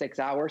lasting 6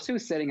 hours.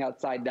 Who's sitting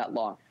outside that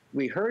long?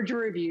 We heard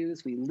your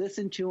reviews. We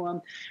listened to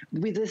them.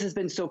 This has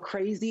been so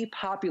crazy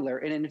popular.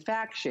 And in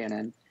fact,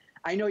 Shannon,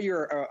 I know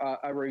you're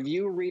a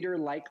review reader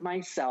like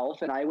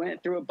myself, and I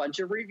went through a bunch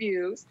of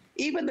reviews.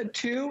 Even the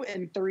 2-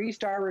 and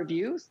 3-star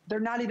reviews, they're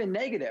not even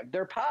negative.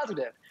 They're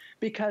positive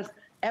because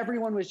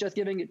everyone was just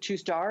giving it 2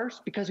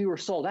 stars because we were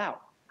sold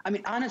out. I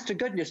mean, honest to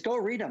goodness, go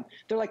read them.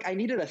 They're like, I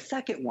needed a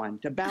second one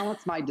to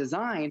balance my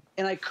design,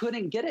 and I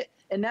couldn't get it.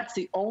 And that's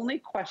the only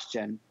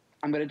question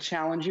I'm going to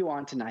challenge you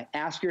on tonight.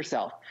 Ask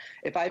yourself,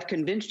 if I've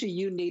convinced you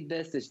you need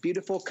this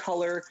beautiful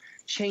color,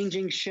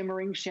 changing,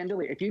 shimmering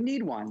chandelier, if you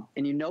need one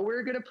and you know where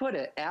you're going to put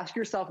it, ask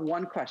yourself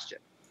one question.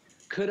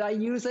 Could I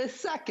use a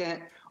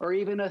second or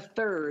even a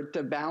third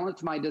to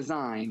balance my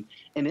design?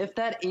 And if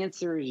that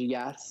answer is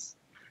yes,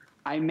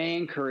 I may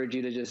encourage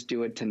you to just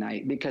do it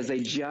tonight because they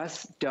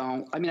just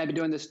don't. I mean, I've been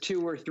doing this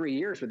 2 or 3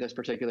 years with this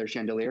particular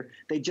chandelier.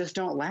 They just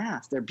don't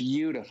last. They're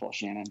beautiful,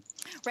 Shannon.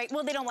 Right,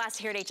 well, they don't last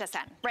here at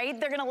HSN, right?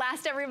 They're gonna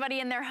last everybody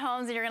in their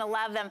homes and you're gonna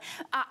love them.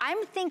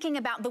 I'm thinking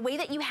about the way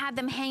that you have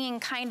them hanging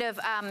kind of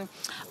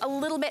a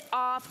little bit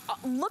off.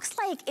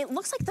 It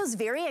looks like those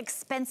very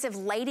expensive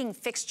lighting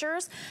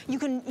fixtures.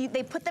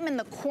 They put them in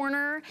the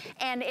corner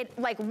and it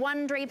like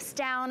one drapes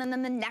down and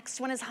then the next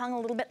one is hung a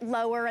little bit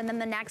lower and then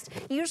the next,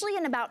 usually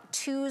in about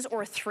 2s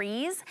or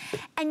 3s.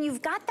 And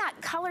you've got that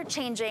color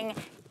changing.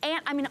 And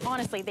I mean,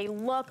 honestly, they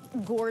look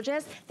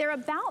gorgeous. They're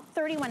about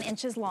 31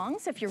 inches long.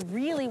 So if you're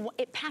really,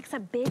 it packs a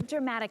big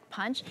dramatic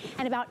punch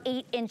and about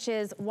 8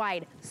 inches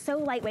wide. So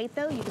lightweight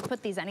though, you could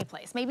put these any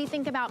place. Maybe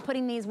think about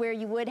putting these where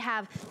you would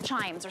have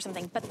chimes or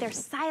something, but they're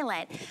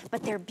silent,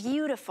 but they're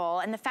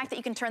beautiful. And the fact that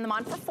you can turn them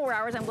on for 4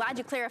 hours, I'm glad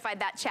you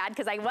clarified that, Chad,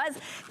 because I was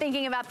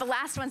thinking about the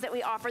last ones that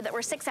we offered that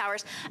were 6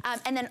 hours.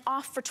 And then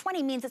off for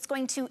 20 means it's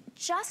going to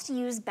just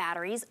use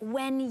batteries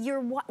when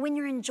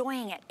you're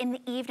enjoying it in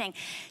the evening.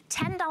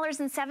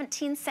 $10.17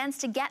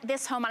 to get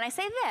this home. And I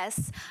say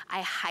this,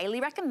 I highly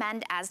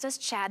recommend, as does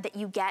Chad, that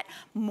you get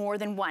more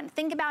than one.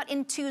 Think about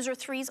in 2s or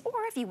 3s,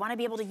 or if you want to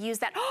be able to use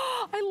that,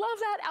 oh, I love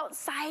that,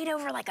 outside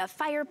over like a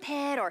fire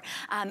pit, or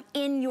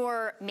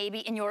maybe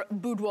in your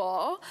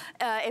boudoir,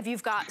 if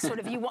you've got sort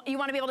of, you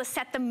want to be able to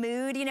set the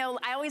mood. You know,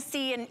 I always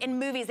see in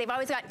movies, they've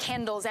always got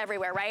candles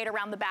everywhere, right,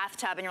 around the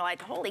bathtub, and you're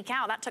like, holy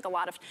cow, that took a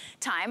lot of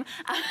time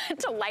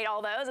to light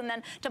all those and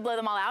then to blow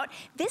them all out.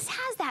 This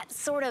has that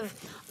sort of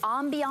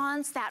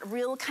ambiance, that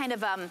real kind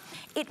of,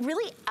 it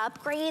really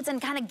upgrades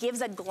and kind of gives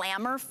a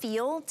glamour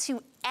feel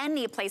to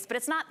any place, but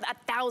it's not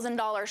a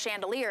 $1,000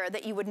 chandelier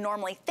that you would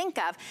normally think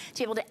of to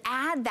be able to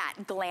add that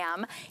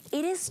glam.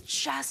 It is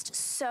just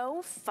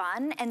so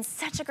fun and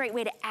such a great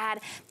way to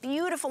add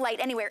beautiful light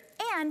anywhere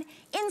and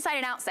inside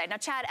and outside. Now,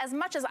 Chad, as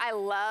much as I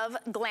love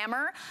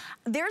glamour,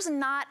 there's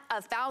not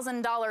a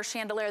 $1,000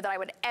 chandelier that I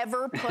would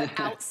ever put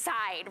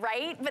outside,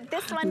 right? But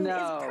this one is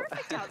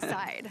perfect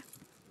outside.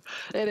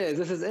 It is.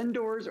 This is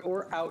indoors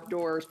or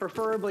outdoors,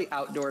 preferably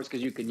outdoors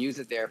because you can use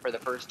it there for the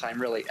first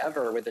time really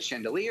ever with the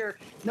chandelier.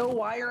 No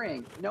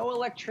wiring, no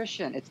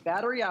electrician. It's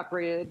battery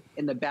operated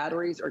and the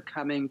batteries are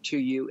coming to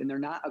you and they're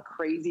not a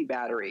crazy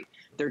battery.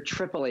 They're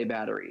AAA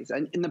batteries.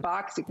 And in the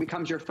box, it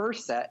becomes your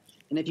first set.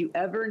 And if you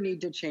ever need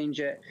to change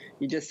it,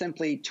 you just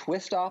simply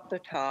twist off the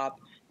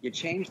top, you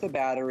change the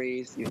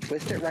batteries, you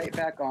twist it right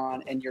back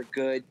on, and you're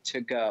good to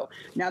go.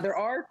 Now, there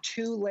are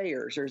 2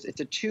 layers.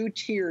 It's a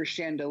 2-tier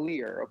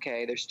chandelier,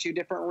 okay? There's 2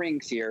 different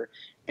rings here,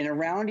 and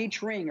around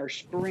each ring are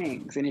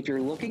springs. And if you're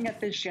looking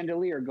at this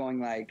chandelier going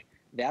like,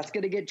 that's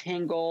going to get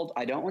tangled,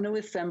 I don't want to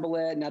assemble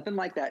it, nothing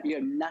like that, you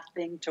have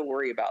nothing to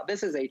worry about.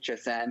 This is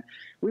HSN.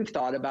 We've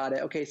thought about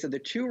it. Okay, so the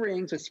 2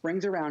 rings with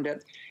springs around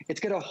it, it's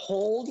going to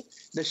hold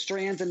the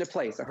strands into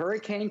place. A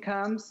hurricane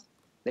comes,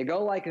 they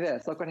go like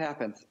this. Look what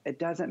happens. It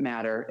doesn't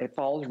matter. It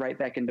falls right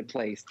back into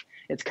place.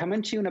 It's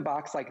coming to you in a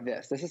box like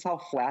this. This is how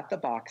flat the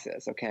box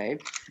is, okay?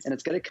 And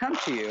it's going to come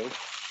to you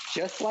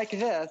just like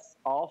this,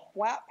 all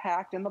flat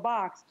packed in the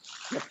box.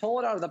 You pull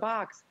it out of the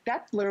box,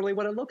 that's literally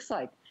what it looks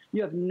like.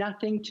 You have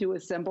nothing to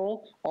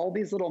assemble. All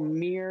these little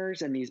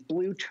mirrors and these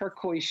blue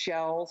turquoise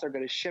shells are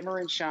going to shimmer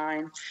and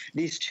shine.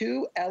 These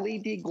two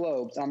LED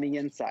globes on the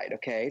inside,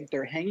 okay?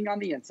 They're hanging on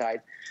the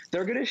inside.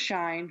 They're going to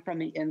shine from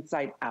the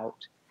inside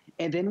out.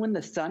 And then when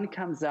the sun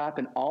comes up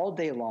and all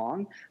day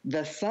long,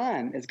 the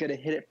sun is going to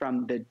hit it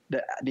from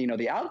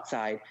the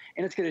outside,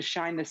 and it's going to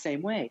shine the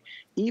same way.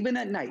 Even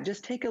at night,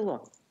 just take a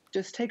look.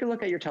 Just take a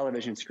look at your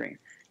television screen.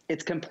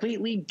 It's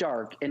completely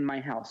dark in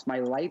my house. My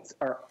lights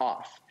are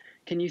off.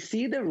 Can you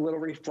see the little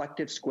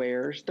reflective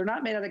squares? They're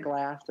not made out of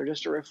glass. They're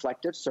just a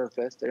reflective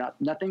surface.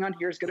 Nothing on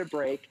here is going to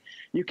break.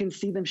 You can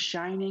see them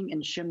shining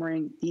and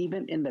shimmering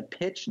even in the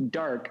pitch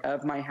dark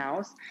of my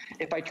house.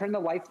 If I turn the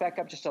lights back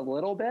up just a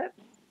little bit,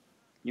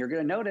 you're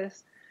going to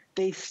notice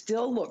they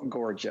still look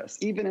gorgeous,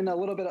 even in a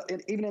little bit,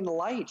 even in the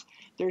light.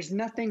 There's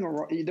nothing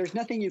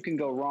you can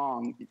go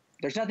wrong.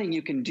 There's nothing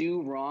you can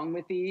do wrong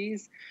with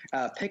these.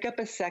 Pick up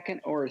a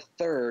second or a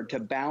third to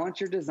balance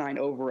your design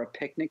over a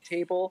picnic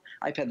table.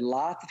 I've had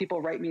lots of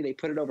people write me. They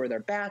put it over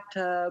their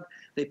bathtub.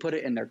 They put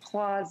it in their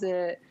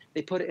closet.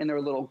 They put it in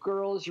their little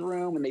girl's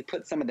room, and they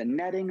put some of the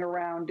netting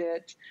around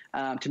it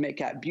to make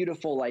that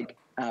beautiful, like,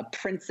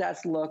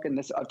 princess look and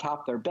this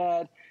atop their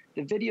bed.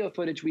 The video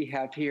footage we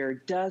have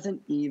here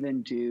doesn't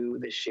even do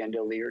the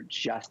chandelier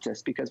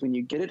justice, because when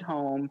you get it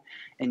home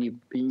and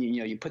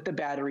you put the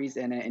batteries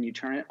in it and you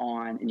turn it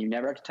on and you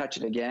never have to touch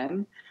it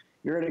again,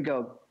 you're going to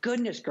go,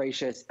 goodness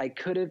gracious, I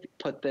could have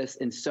put this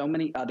in so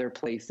many other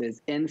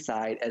places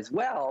inside as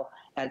well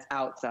as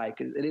outside,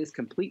 because it is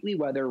completely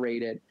weather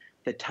rated.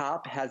 The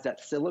top has that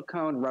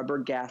silicone rubber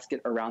gasket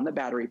around the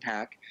battery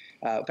pack.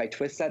 If I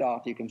twist that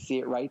off, you can see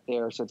it right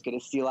there. So it's going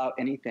to seal out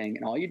anything.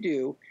 And all you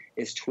do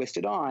is twist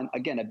it on.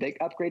 Again, a big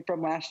upgrade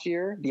from last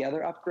year. The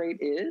other upgrade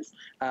is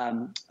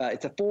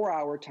it's a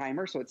 4-hour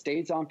timer, so it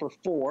stays on for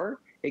 4.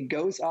 It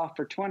goes off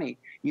for 20.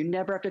 You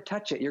never have to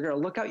touch it. You're going to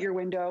look out your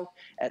window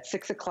at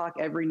 6 o'clock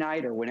every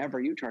night or whenever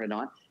you turn it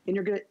on, and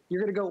you're going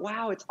to go,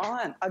 wow, it's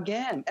on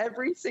again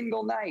every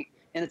single night.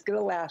 And it's going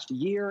to last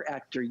year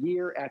after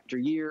year after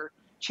year.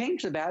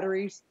 Change the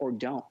batteries or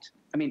don't.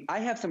 I mean, I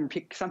have some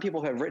people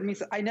who have written me,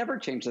 I never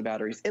change the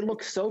batteries. It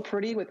looks so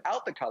pretty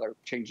without the color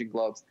changing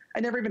globes.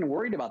 I never even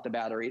worried about the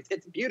batteries.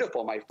 It's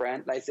beautiful, my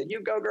friend. And I said,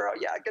 you go, girl.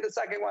 Yeah, get a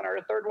second one or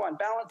a third one.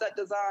 Balance that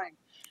design.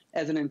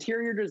 As an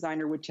interior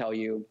designer would tell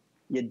you,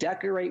 you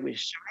decorate with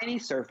shiny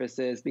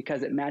surfaces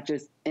because it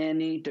matches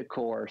any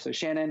decor. So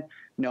Shannon,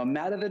 no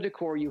matter the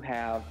decor you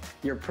have,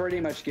 you're pretty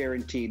much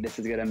guaranteed this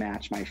is gonna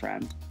match, my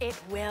friend. It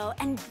will,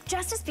 and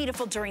just as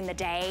beautiful during the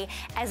day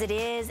as it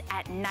is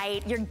at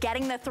night. You're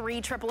getting the 3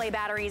 AAA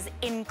batteries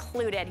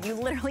included. You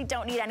literally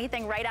don't need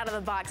anything right out of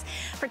the box.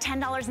 For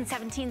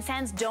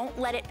 $10.17, don't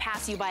let it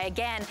pass you by.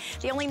 Again,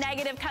 the only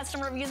negative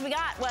customer reviews we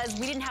got was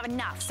we didn't have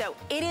enough. So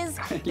it is,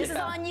 this is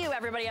on you,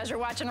 everybody, as you're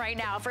watching right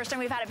now. First time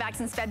we've had it back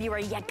since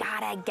February. You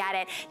gotta get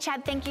it.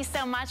 Chad, thank you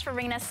so much for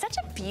bringing us such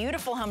a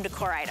beautiful home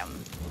decor item.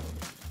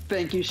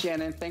 Thank you,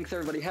 Shannon. Thanks,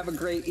 everybody. Have a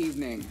great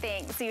evening.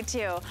 Thanks, you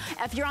too.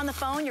 If you're on the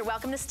phone, you're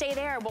welcome to stay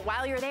there. But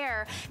while you're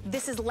there,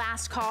 this is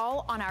last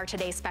call on our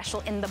today's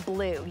special in the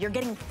blue. You're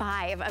getting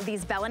 5 of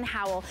these Bell &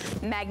 Howell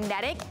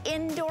magnetic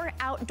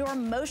indoor-outdoor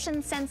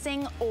motion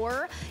sensing,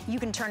 or you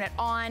can turn it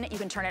on, you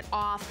can turn it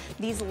off.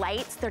 These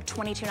lights, they're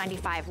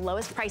 $22.95,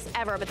 lowest price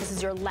ever, but this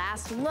is your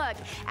last look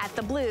at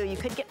the blue. You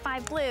could get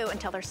 5 blue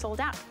until they're sold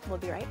out. We'll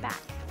be right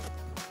back.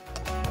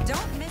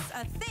 Don't miss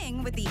a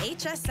thing with the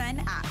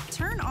HSN app.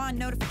 Turn on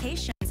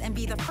notifications and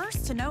be the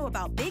first to know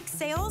about big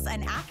sales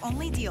and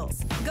app-only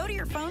deals. Go to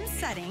your phone's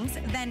settings,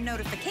 then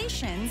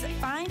notifications,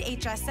 find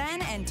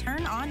HSN, and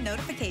turn on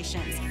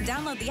notifications.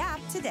 Download the app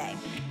today.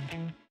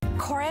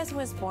 Korres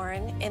was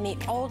born in the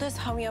oldest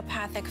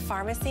homeopathic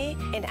pharmacy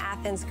in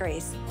Athens,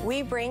 Greece.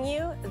 We bring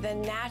you the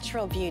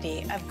natural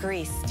beauty of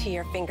Greece to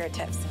your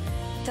fingertips,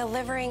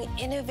 delivering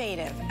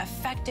innovative,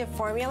 effective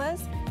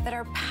formulas that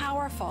are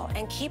powerful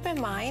and keep in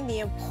mind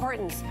the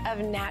importance of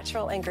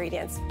natural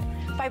ingredients.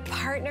 By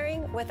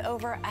partnering with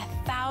over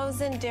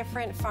 1,000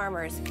 different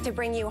farmers to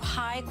bring you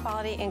high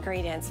quality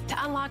ingredients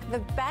to unlock the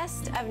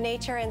best of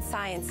nature and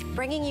science,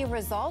 bringing you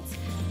results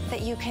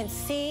that you can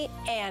see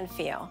and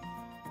feel.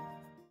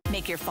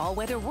 Make your fall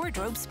weather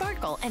wardrobe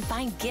sparkle and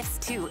find gifts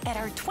too at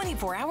our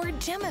 24-hour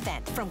gem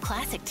event. From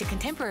classic to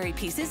contemporary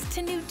pieces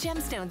to new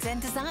gemstones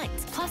and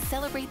designs. Plus,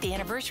 celebrate the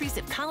anniversaries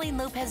of Colleen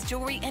Lopez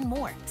jewelry and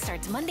more.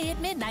 Starts Monday at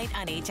midnight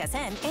on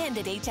HSN and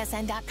at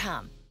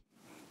hsn.com.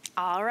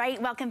 All right,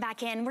 welcome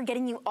back in. We're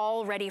getting you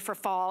all ready for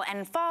fall,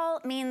 and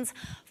fall means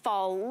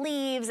fall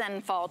leaves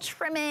and fall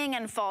trimming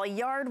and fall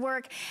yard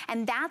work,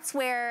 and that's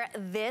where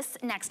this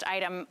next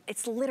item,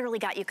 it's literally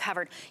got you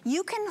covered.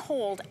 You can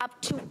hold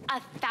up to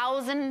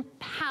 1,000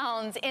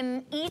 pounds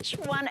in each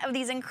one of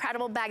these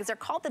incredible bags. They're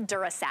called the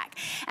Durasack,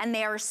 and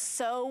they are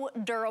so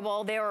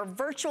durable. They are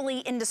virtually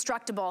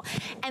indestructible,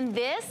 and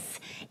this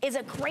is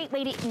a great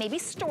way to maybe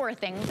store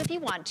things if you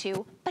want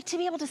to, but to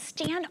be able to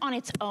stand on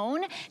its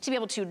own, to be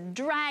able to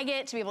drag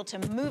it, to be able to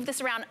move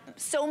this around.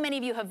 So many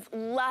of you have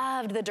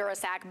loved the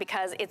Durasack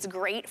because It's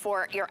great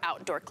for your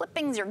outdoor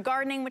clippings, your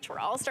gardening, which we're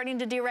all starting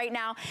to do right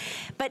now.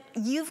 But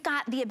you've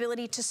got the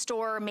ability to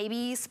store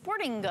maybe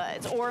sporting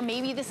goods, or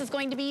maybe this is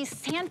going to be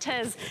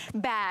Santa's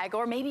bag,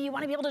 or maybe you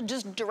want to be able to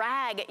just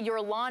drag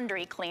your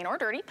laundry, clean or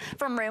dirty,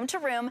 from room to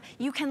room.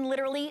 You can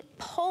literally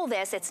pull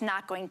this. It's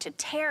not going to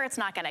tear. It's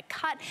not going to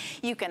cut.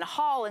 You can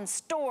haul and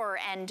store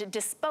and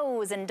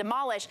dispose and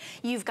demolish.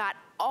 You've got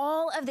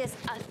all of this,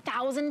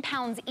 1,000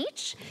 pounds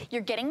each.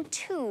 You're getting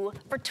 2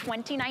 for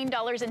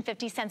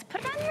 $29.50.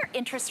 Put it on your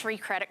interest-free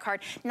credit card,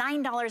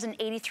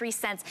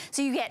 $9.83.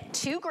 So you get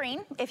 2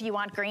 green if you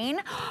want green.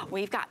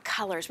 We've got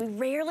colors. We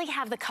rarely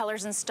have the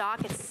colors in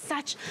stock. It's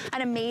such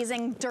an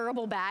amazing,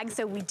 durable bag.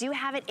 So we do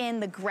have it in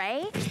the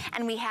gray,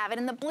 and we have it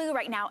in the blue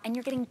right now, and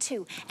you're getting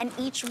 2. And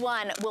each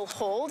one will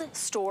hold,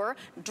 store,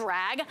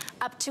 drag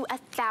up to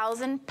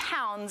 1,000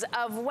 pounds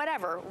of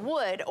whatever,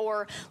 wood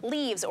or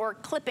leaves or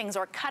clippings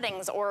or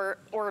cuttings or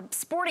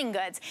sporting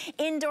goods,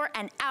 indoor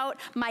and out.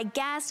 My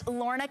guest,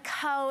 Lorna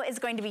Coe, is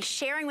going to be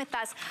sharing with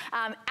us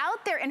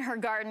out there in her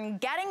garden,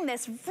 getting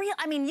this real,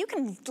 I mean, you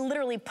can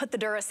literally put the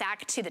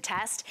Durasack to the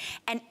test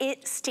and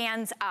it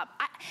stands up.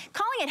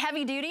 Calling it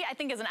heavy duty, I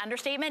think, is an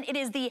understatement. It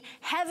is the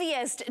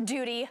heaviest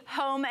duty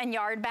home and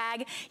yard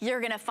bag you're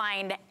gonna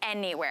find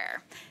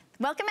anywhere.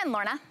 Welcome in,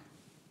 Lorna.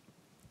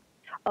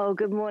 Oh,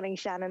 good morning,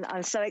 Shannon.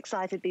 I'm so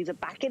excited. These are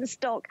back in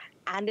stock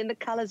and in the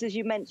colors, as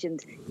you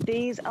mentioned.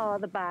 These are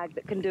the bag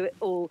that can do it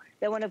all.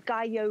 They're one of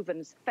Guy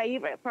Yoven's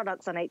favorite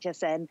products on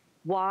HSN.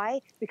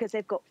 Why? Because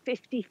they've got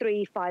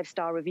 53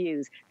 5-star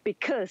reviews.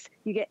 Because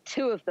you get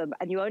 2 of them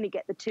and you only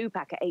get the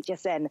 2-pack at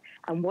HSN.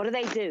 And what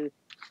do?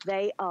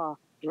 They are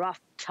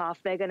rough,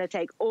 tough. They're going to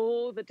take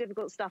all the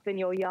difficult stuff in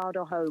your yard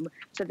or home.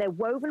 So they're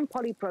woven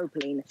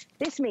polypropylene.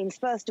 This means,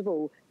 first of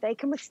all, they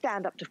can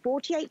withstand up to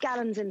 48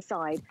 gallons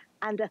inside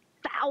and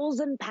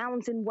 1,000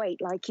 pounds in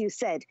weight, like you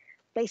said.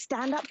 They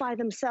stand up by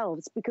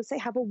themselves because they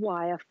have a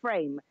wire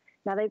frame.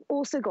 Now, they've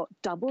also got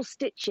double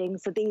stitching,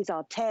 so these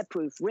are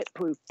tear-proof,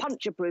 rip-proof,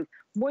 puncture-proof,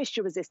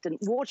 moisture-resistant,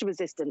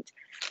 water-resistant.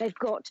 They've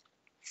got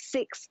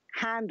 6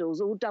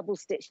 handles, all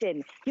double-stitched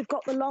in. You've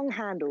got the long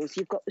handles.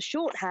 You've got the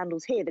short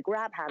handles here, the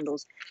grab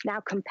handles. Now,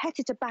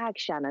 competitor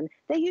bags, Shannon,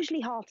 they're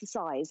usually half the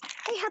size.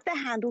 They have their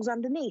handles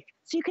underneath,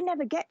 so you can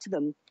never get to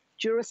them.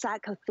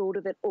 Durasack have thought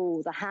of it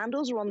all. The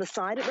handles are on the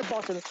side at the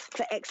bottom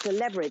for extra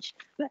leverage.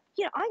 But,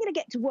 you know, I'm going to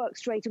get to work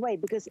straight away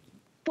because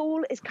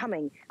fall is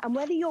coming. And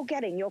whether you're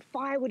getting your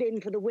firewood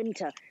in for the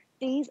winter,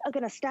 these are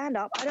going to stand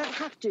up. I don't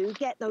have to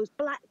get those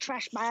black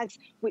trash bags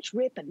which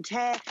rip and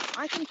tear.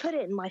 I can put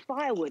it in my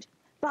firewood.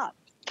 But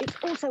it's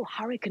also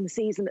hurricane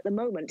season at the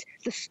moment.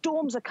 The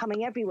storms are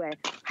coming everywhere.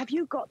 Have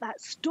you got that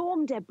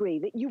storm debris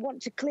that you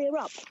want to clear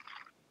up?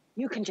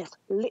 You can just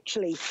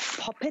literally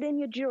pop it in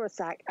your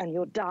Durasack and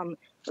you're done.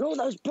 And all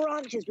those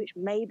branches which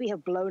maybe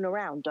have blown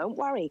around, don't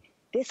worry.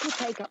 This will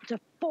take up to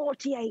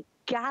 48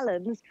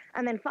 gallons.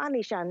 And then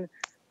finally, Shannon,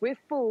 with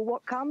fall,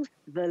 what comes?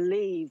 The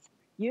leaves.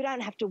 You don't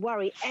have to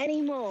worry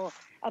anymore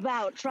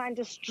about trying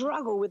to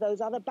struggle with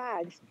those other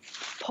bags.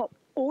 Pop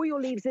all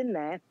your leaves in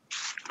there.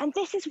 And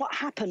this is what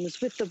happens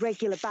with the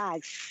regular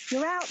bags.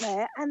 You're out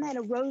there and then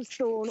a rose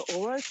thorn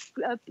or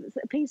a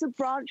piece of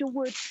branch or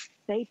wood,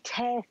 they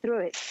tear through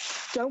it.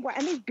 Don't worry,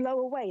 and they blow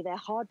away. They're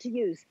hard to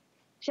use.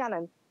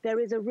 Shannon, there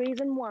is a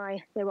reason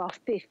why there are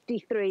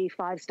 53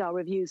 5-star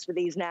reviews for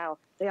these now.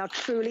 They are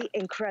truly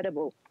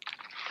incredible.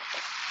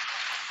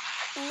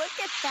 Look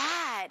at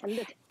that.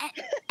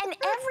 And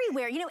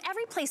everywhere, you know,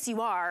 every place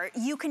you are,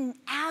 you can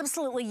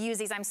absolutely use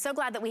these. I'm so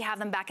glad that we have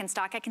them back in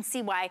stock. I can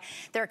see why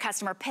they're a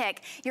customer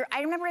pick. Your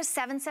item number is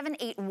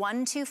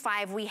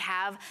 778125. We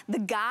have the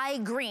Guy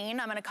Green,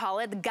 I'm gonna call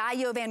it, the Guy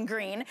Yovan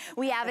Green.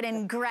 We have it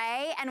in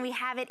gray and we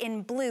have it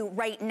in blue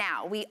right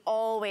now. We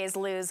always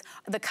lose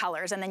the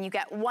colors and then you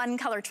get one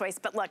color choice,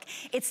 but look,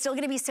 it's still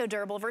gonna be so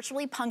durable,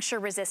 virtually puncture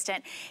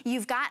resistant.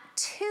 You've got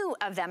 2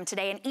 of them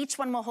today and each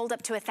one will hold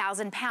up to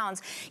 1,000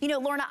 pounds. You know,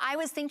 Lorna, I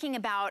was thinking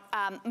about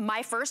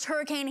my first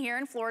hurricane here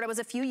in Florida was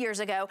a few years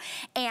ago,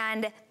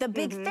 and the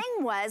big thing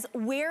was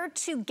where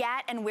to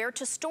get and where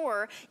to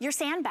store your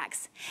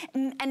sandbags.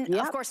 And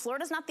of course,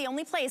 Florida's not the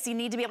only place you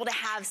need to be able to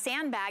have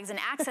sandbags and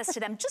access to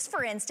them. Just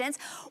for instance,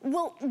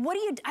 well,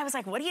 I was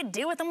like, what do you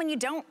do with them when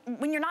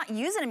you're not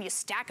using them? You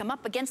stack them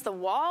up against the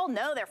wall?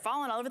 No, they're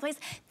falling all over the place.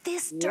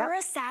 This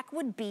Durasack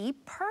would be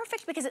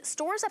perfect because it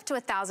stores up to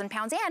 1,000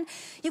 pounds and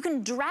you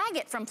can drag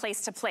it from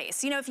place to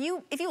place. You know, if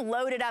you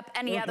loaded up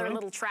any other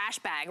little trash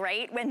bag,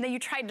 right? When you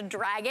tried to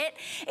drag it,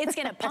 it's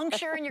gonna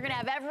puncture and you're gonna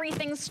have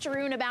everything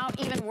strewn about,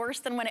 even worse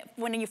than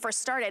when you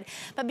first started.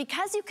 But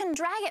because you can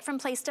drag it from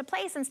place to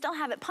place and still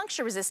have it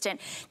puncture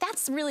resistant,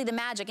 that's really the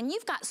magic. And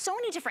you've got so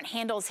many different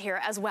handles here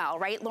as well,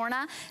 right,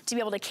 Lorna? To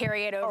be able to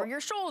carry it over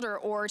your shoulder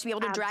or to be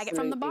able to drag it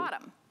from the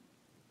bottom.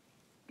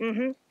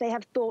 They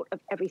have thought of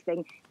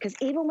everything, because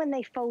even when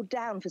they fold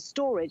down for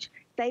storage,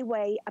 they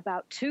weigh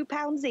about 2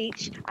 pounds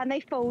each and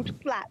they fold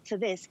flat to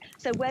this.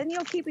 So when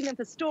you're keeping them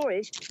for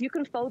storage, you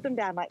can fold them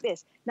down like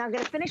this. Now I'm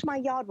going to finish my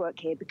yard work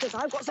here because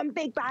I've got some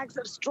big bags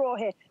of straw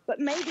here, but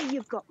maybe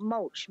you've got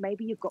mulch,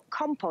 maybe you've got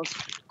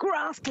compost,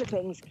 grass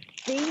clippings.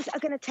 These are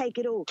going to take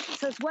it all.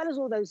 So as well as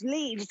all those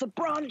leaves, the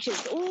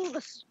branches, all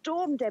the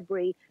storm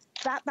debris,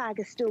 that bag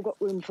has still got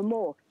room for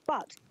more.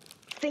 But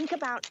think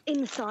about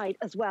inside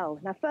as well.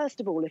 Now,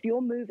 first of all, if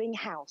you're moving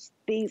house,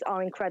 these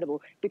are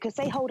incredible because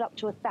they hold up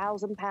to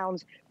 1,000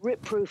 pounds,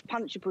 rip-proof,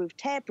 puncture-proof,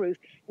 tear-proof.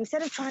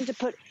 Instead of trying to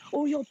put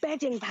all your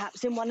bedding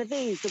perhaps in one of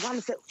these, the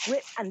ones that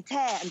rip and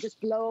tear and just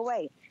blow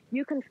away,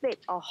 you can fit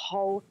a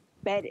whole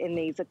bed in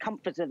these, the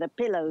comforter, the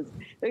pillows,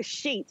 the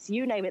sheets,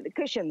 you name it, the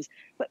cushions.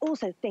 But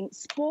also think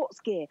sports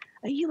gear.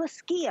 Are you a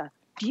skier?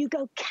 Do you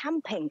go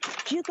camping?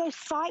 Do you go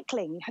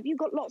cycling? Have you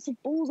got lots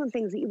of balls and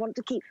things that you want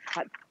to keep,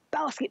 like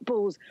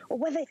basketballs, or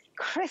whether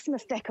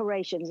Christmas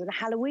decorations and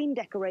Halloween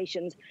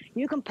decorations?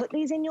 You can put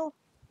these in your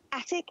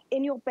attic,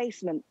 in your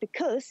basement,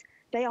 because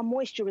they are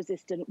moisture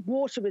resistant,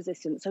 water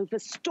resistant. So for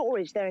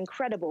storage, they're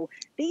incredible.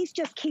 These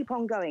just keep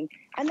on going.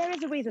 And there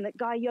is a reason that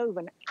Guy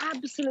Yovan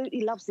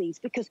absolutely loves these,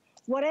 because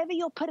whatever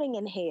you're putting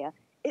in here,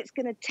 it's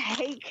going to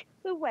take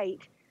the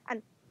weight.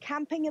 And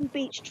camping and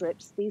beach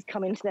trips, these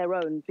come into their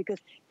own, because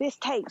this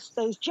takes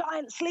those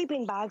giant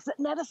sleeping bags that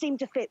never seem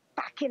to fit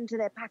back into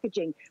their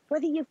packaging.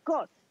 Whether you've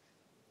got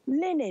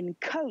linen,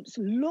 coats,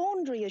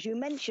 laundry, as you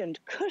mentioned,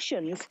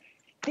 cushions,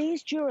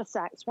 these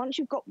Durasacks, once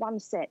you've got one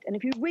set, and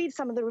if you read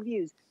some of the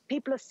reviews,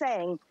 people are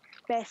saying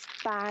best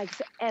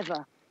bags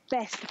ever,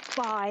 best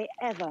buy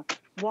ever.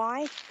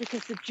 Why?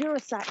 Because the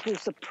Durasack will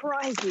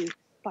surprise you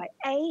by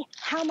A,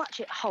 how much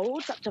it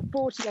holds, up to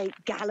 48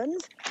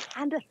 gallons,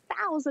 and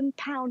 1,000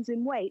 pounds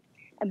in weight,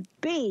 and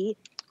B,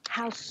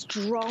 how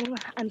strong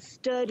and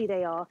sturdy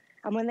they are.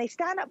 And when they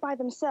stand up by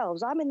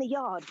themselves, I'm in the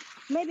yard,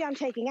 maybe I'm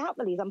taking out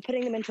the leaves, I'm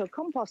putting them into a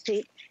compost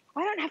heap,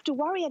 I don't have to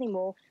worry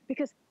anymore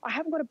because I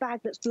haven't got a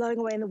bag that's blowing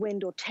away in the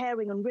wind or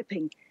tearing and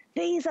ripping.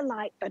 These are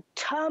like the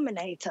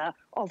Terminator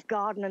of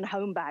garden and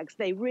home bags.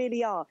 They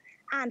really are.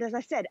 And as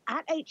I said,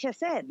 at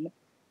HSN,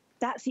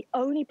 that's the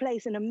only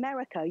place in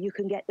America you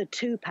can get the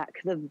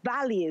 2-pack, the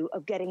value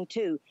of getting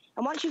 2.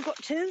 And once you've got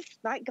 2,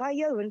 like Guy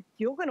Yovan,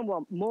 you're going to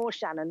want more,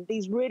 Shannon.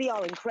 These really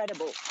are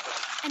incredible.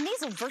 And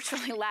these will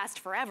virtually last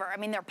forever. I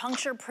mean, they're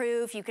puncture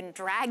proof. You can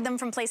drag them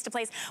from place to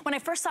place. When I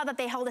first saw that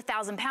they held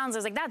 1,000 pounds, I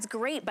was like, that's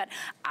great, but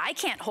I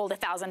can't hold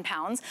 1,000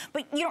 pounds.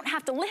 But you don't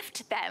have to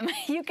lift them.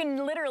 You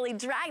can literally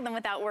drag them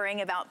without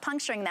worrying about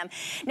puncturing them.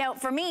 Now,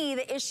 for me,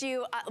 the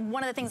issue,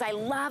 one of the things I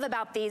love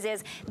about these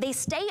is they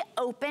stay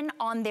open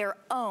on their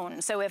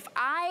own. So if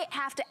I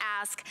have to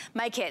ask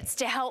my kids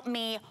to help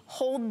me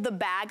hold the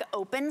bag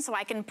open so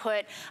I can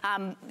put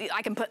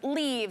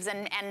leaves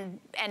and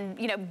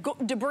you know,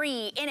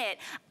 debris in it,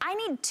 I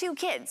need 2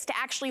 kids to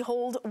actually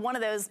hold one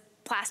of those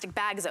plastic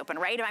bags open,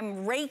 right? If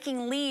I'm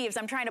raking leaves,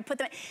 I'm trying to put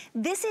them,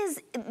 this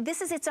is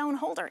its own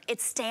holder.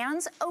 It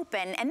stands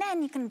open and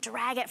then you can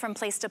drag it from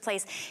place to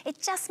place. It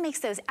just makes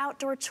those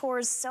outdoor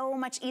chores so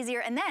much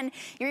easier. And then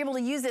you're able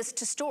to use this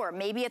to store.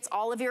 Maybe it's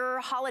all of your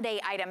holiday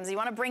items. You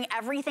want to bring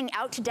everything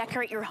out to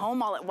decorate your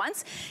home all at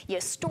once. You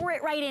store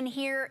it right in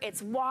here.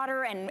 It's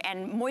water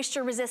and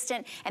moisture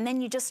resistant. And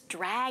then you just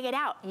drag it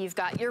out. You've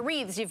got your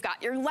wreaths, you've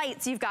got your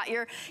lights, you've got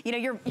your, you know,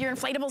 your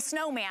inflatable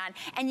snowman,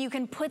 and you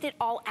can put it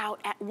all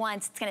out at once.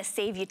 It's going to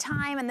save you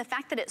time, and the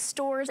fact that it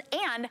stores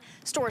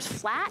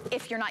flat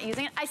if you're not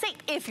using it. I say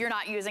if you're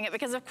not using it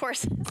because, of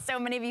course, so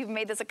many of you have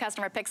made this a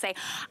customer pick, say,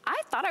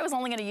 I thought I was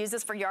only going to use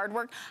this for yard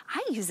work.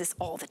 I use this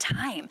all the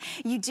time.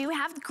 You do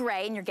have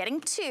gray, and you're getting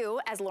 2,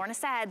 as Lorna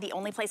said, the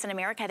only place in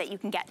America that you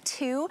can get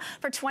 2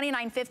 for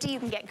 $29.50. You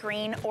can get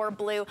green or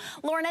blue.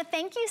 Lorna,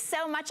 thank you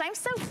so much. I'm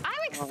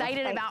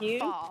excited about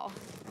fall.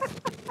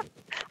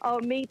 Oh,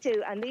 me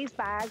too. And these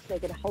bags, they're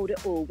going to hold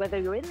it all. Whether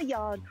you're in the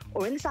yard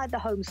or inside the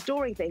home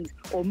storing things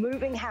or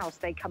moving house,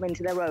 they come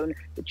into their own.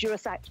 The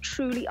Durasacks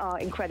truly are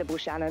incredible,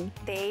 Shannon.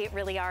 They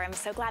really are. I'm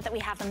so glad that we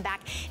have them back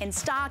in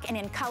stock and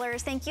in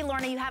colors. Thank you,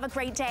 Lorna. You have a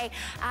great day.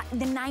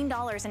 The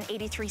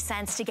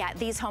 $9.83 to get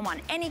these home on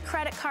any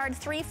credit card,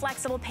 3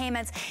 flexible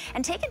payments,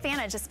 and take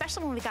advantage,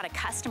 especially when we've got a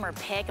customer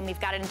pick and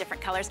we've got it in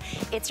different colors.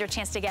 It's your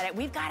chance to get it.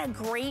 We've got a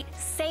great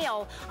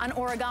sale on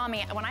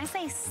origami. When I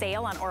say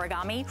sale on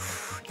origami,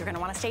 you're going to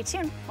want to stay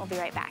tuned. We'll be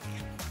right back.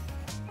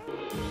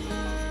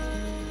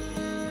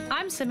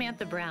 I'm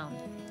Samantha Brown,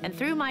 and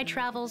through my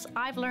travels,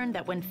 I've learned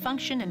that when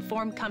function and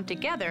form come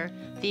together,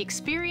 the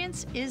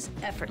experience is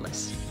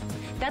effortless.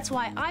 That's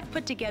why I've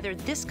put together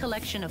this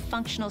collection of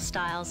functional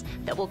styles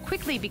that will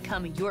quickly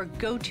become your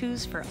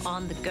go-tos for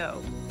on the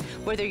go.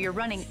 Whether you're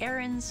running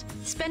errands,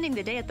 spending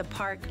the day at the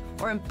park,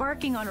 or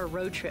embarking on a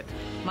road trip,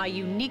 my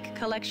unique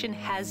collection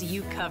has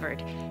you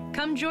covered.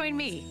 Come join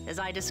me as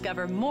I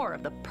discover more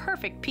of the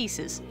perfect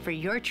pieces for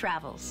your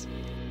travels.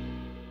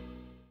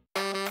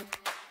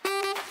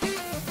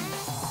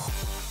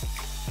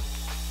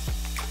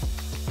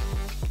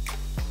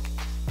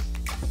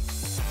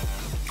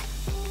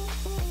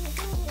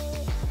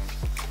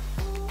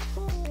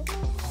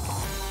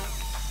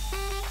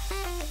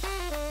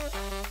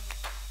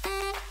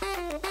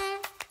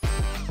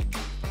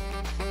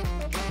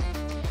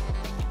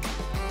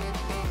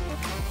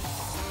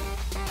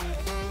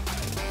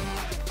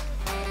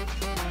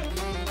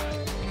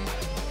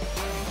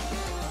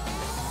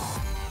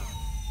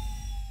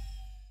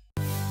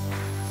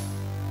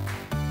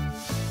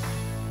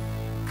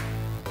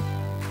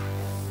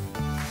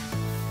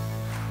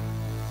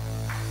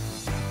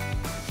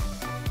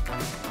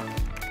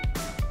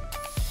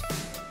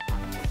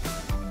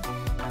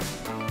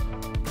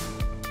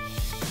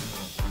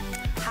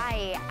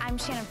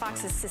 Shannon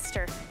Fox's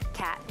sister,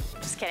 Kat.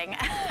 Just kidding.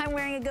 I'm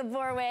wearing a good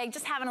boar wig,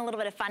 just having a little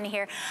bit of fun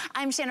here.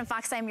 I'm Shannon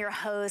Fox, I'm your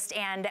host,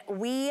 and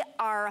we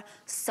are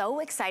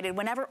so excited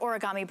whenever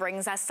Origami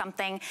brings us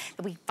something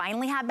that we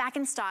finally have back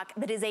in stock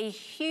that is a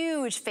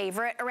huge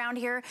favorite around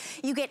here.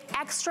 You get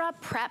extra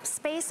prep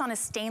space on a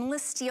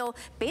stainless steel,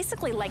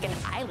 basically like an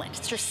island.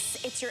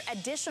 It's your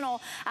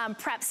additional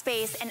prep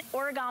space, and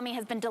Origami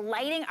has been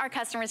delighting our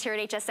customers here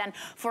at HSN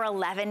for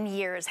 11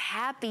 years.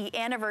 Happy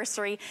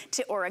anniversary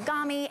to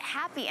Origami,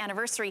 happy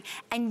anniversary,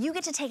 and you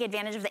get to take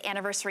advantage of the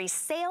anniversary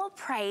sale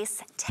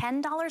price,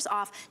 $10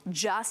 off,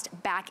 just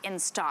back in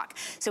stock.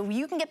 So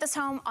you can get this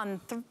home on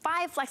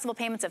 5 flexible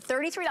payments of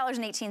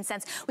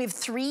 $33.18. We have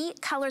 3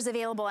 colors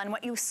available, and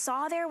what you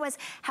saw there was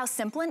how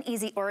simple and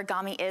easy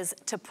Origami is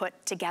to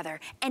put together.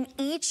 And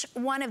each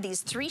one of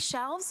these 3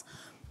 shelves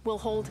will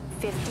hold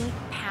 50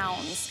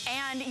 pounds.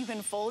 And you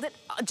can fold it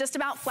just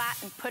about flat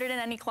and put it in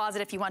any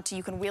closet if you want to.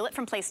 You can wheel it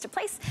from place to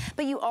place,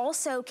 but you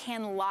also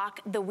can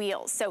lock the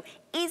wheels. So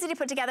easy to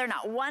put together,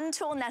 not one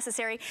tool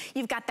necessary.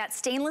 You've got that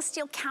stainless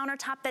steel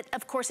countertop that,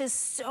 of course, is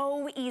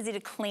so easy to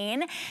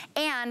clean,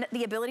 and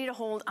the ability to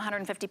hold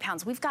 150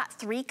 pounds. We've got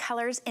 3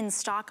 colors in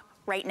stock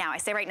right now. I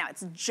say right now,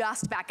 it's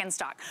just back in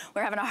stock.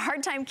 We're having a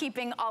hard time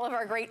keeping all of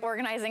our great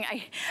organizing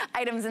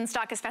items in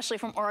stock, especially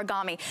from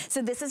Origami.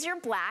 So this is your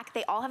black.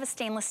 They all have a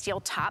stainless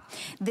steel top.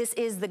 This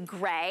is the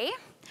gray.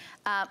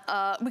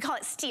 We call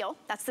it steel,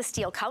 that's the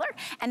steel color,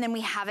 and then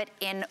we have it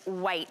in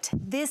white.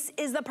 This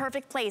is the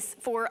perfect place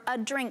for a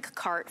drink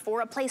cart,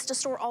 for a place to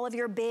store all of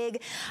your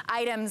big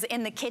items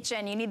in the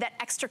kitchen. You need that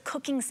extra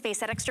cooking space,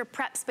 that extra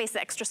prep space,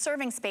 that extra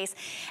serving space,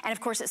 and of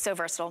course it's so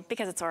versatile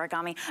because it's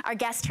Origami. Our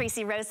guest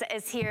Tracy Rosa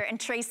is here, and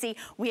Tracy,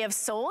 we have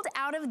sold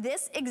out of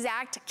this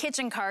exact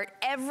kitchen cart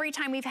every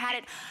time we've had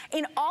it.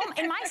 In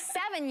my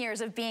 7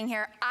 years of being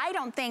here, I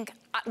don't think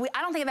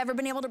I've ever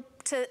been able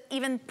to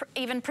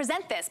even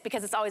present this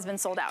because it's always been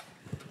sold out.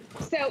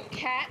 So,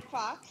 Kat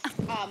Fox,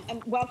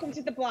 welcome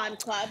to the Blonde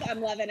Club. I'm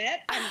loving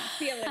it. I'm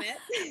feeling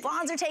it.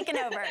 Blondes are taking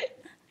over.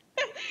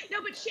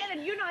 No, but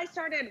Shannon, you and I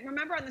started,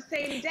 remember, on the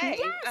same day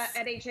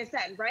at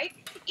HSN, right?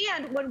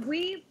 And when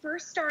we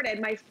first started,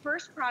 my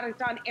first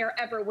product on air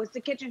ever was the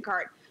kitchen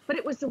cart, but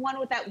it was the one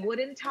with that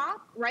wooden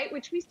top, right?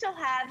 Which we still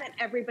have and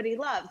everybody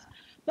loves.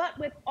 But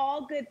with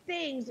all good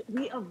things,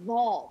 we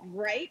evolve,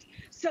 right?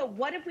 So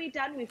what have we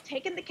done? We've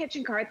taken the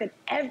kitchen cart that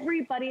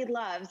everybody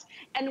loves,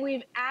 and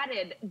we've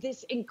added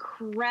this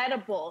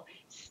incredible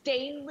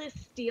stainless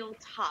steel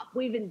top.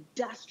 We've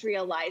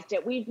industrialized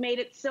it. We've made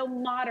it so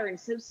modern,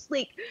 so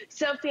sleek,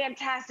 so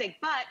fantastic.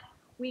 But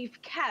we've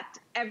kept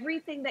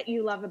everything that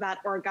you love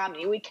about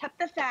Origami. We kept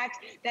the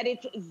fact that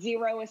it's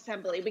zero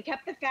assembly. We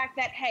kept the fact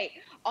that,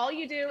 hey, all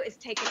you do is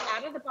take it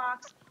out of the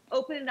box,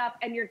 open it up,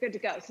 and you're good to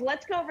go. So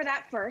let's go over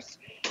that first.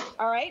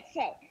 All right,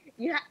 so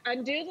you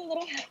undo the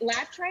little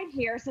latch right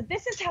here. So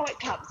this is how it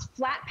comes,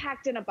 flat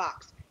packed in a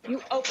box.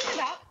 You open it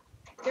up.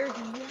 There's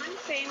one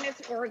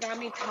famous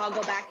Origami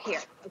toggle back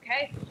here,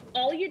 okay?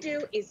 All you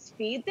do is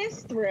feed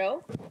this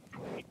through,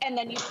 and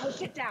then you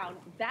push it down.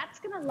 That's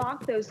gonna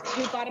lock those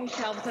 2 bottom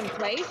shelves in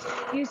place.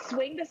 You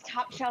swing this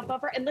top shelf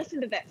over, and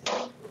listen to this.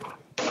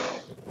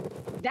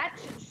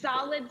 That's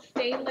solid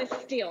stainless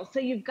steel.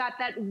 So you've got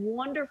that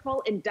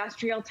wonderful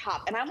industrial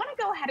top. And I want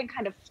to go ahead and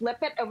kind of flip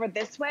it over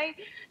this way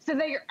so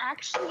that you're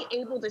actually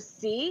able to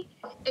see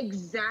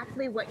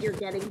exactly what you're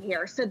getting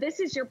here. So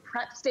this is your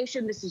prep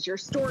station. This is your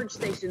storage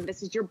station.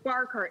 This is your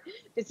bar cart.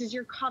 This is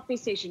your coffee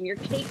station, your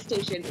cake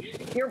station,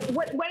 your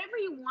whatever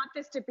you want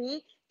this to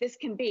be, this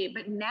can be.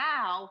 But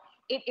now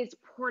it is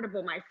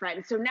portable, my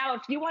friend. So now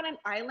if you want an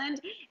island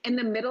in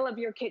the middle of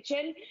your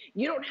kitchen,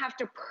 you don't have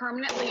to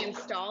permanently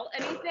install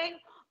anything.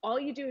 All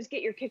you do is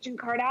get your kitchen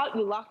cart out,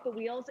 you lock the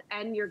wheels,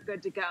 and you're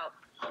good to go.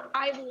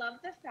 I love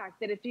the fact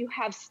that if you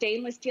have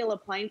stainless steel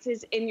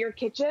appliances in your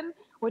kitchen,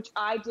 which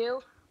I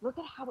do, look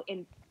at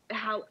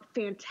how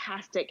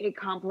fantastic it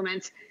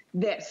complements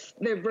this,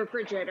 the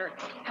refrigerator,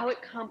 how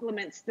it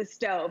complements the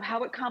stove,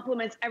 how it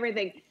complements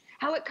everything,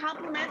 how it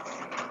complements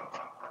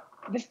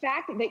the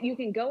fact that you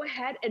can go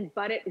ahead and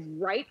butt it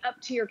right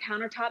up to your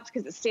countertops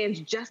because it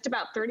stands just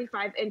about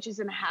 35 inches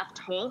and a half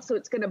tall. So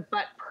it's going to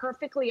butt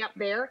perfectly up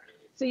there.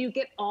 So you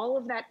get all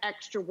of that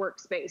extra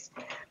workspace.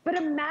 But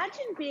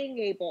imagine being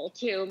able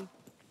to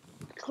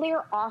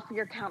clear off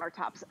your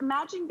countertops.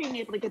 Imagine being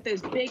able to get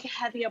those big,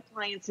 heavy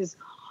appliances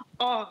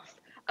off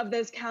of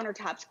those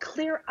countertops,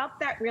 clear up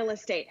that real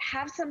estate,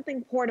 have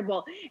something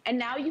portable, and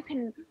now you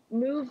can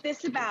move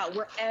this about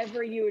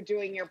wherever you are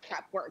doing your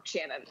prep work,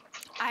 Shannon.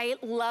 I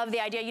love the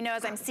idea. You know,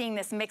 as I'm seeing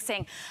this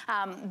mixing,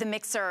 the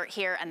mixer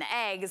here and the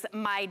eggs,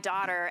 my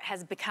daughter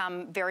has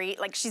become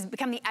she's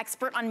become the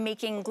expert on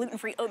making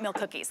gluten-free oatmeal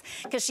cookies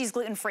because she's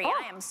gluten-free.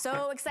 Oh. I am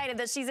so excited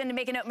that she's into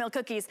making oatmeal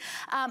cookies.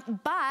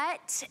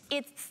 But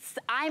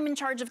I'm in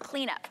charge of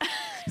cleanup.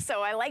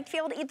 So I like to be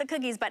able to eat the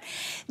cookies, but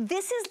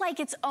this is like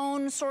its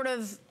own sort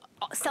of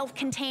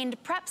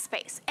self-contained prep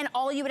space. And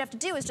all you would have to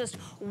do is just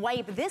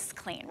wipe this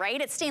clean,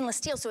 right? It's stainless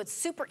steel, so it's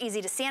super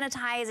easy to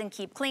sanitize and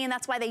keep clean.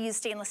 That's why they use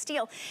stainless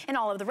steel in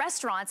all of the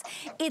restaurants.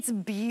 It's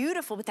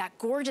beautiful with that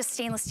gorgeous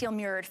stainless steel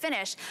mirrored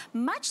finish.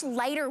 Much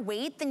lighter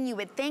weight than you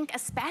would think,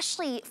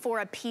 especially for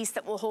a piece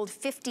that will hold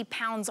 50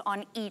 pounds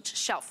on each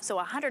shelf. So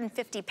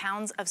 150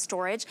 pounds of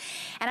storage.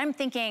 And I'm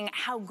thinking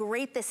how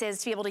great this is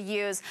to be able to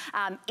use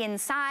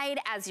inside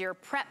as your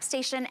prep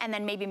station, and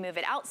then maybe move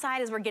it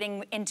outside as we're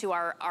getting into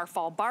our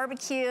fall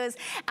barbecues.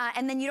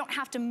 And then you don't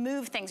have to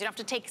move things. You don't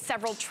have to take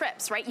several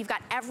trips, right? You've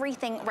got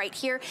everything right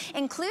here,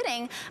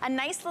 including a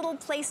nice little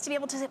place to be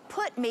able to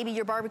put maybe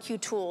your barbecue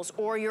tools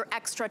or your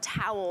extra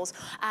towels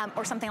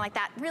or something like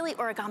that. Really,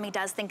 Origami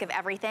does think of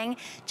everything.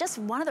 Just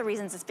one of the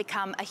reasons it's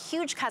become a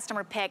huge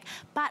customer pick,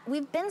 but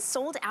we've been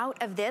sold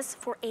out of this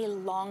for a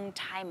long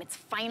time. It's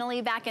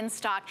finally back in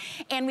stock,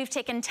 and we've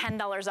taken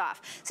 $10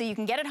 off. So you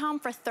can get it home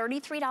for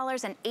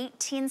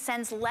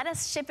 $33.18. Let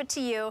us ship it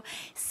to you.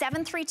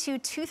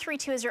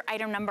 732-232 is your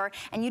item number,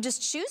 and you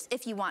just choose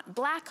if you want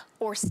black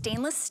or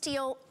stainless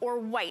steel or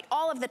white.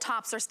 All of the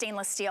tops are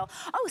stainless steel.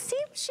 Oh, see,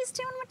 she's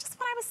doing just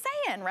what I was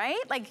saying,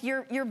 right? Like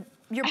your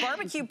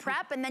barbecue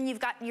prep, and then you've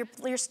got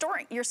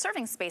your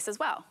serving space as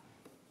well.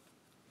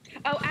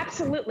 Oh,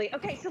 absolutely.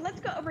 Okay, so let's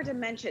go over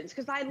dimensions,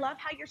 because I love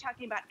how you're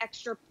talking about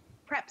extra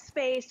prep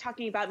space,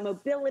 talking about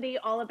mobility,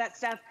 all of that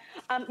stuff.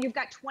 You've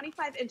got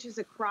 25 inches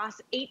across,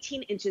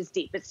 18 inches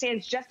deep. It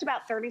stands just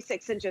about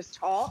 36 inches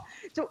tall.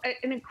 So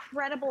an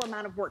incredible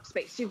amount of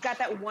workspace. You've got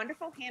that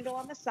wonderful handle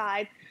on the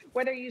side,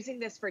 whether you're using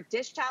this for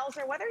dish towels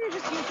or whether you're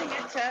just using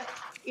it to,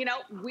 you know,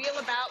 wheel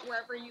about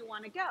wherever you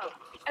want to go.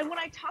 And when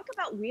I talk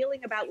about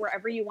wheeling about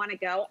wherever you want to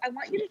go, I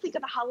want you to think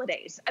of the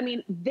holidays. I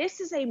mean, this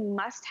is a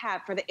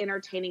must-have for the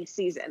entertaining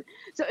season.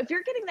 So if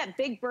you're getting that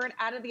big bird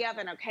out of the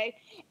oven, okay,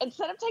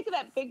 instead of taking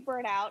that big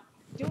bird out,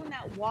 doing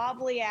that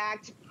wobbly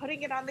act,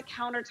 putting it on the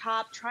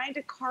countertop, trying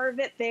to carve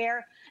it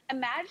there,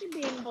 imagine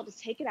being able to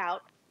take it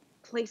out,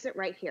 place it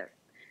right here.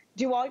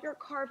 Do all your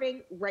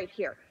carving right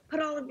here. Put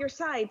all of your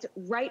sides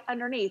right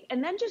underneath,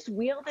 and then just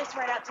wheel this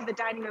right out to the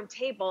dining room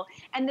table,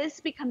 and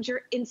this becomes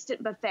your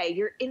instant buffet,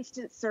 your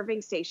instant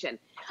serving station.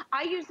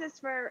 I use this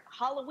for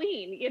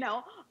Halloween, you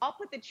know. I'll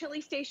put the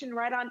chili station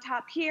right on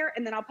top here,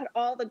 and then I'll put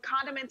all the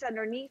condiments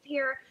underneath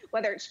here,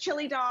 whether it's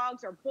chili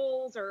dogs or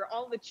bowls or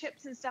all the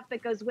chips and stuff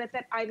that goes with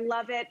it. I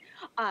love it.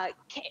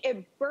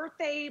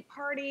 Birthday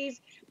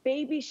parties,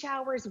 baby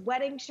showers,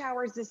 wedding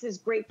showers, this is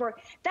great for.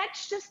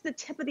 That's just the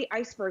tip of the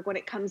iceberg when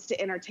it comes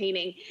to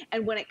entertaining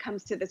and when it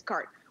comes to this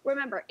cart.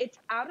 Remember, it's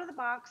out of the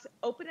box,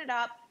 open it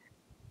up,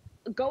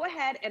 go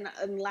ahead and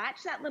latch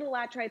that little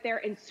latch right there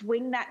and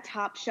swing that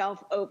top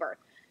shelf over.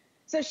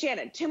 So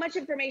Shannon, too much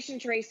information,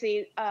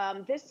 Tracy.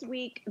 This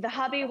week, the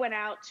hubby went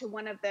out to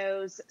one of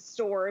those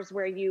stores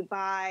where you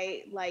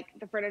buy like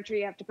the furniture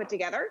you have to put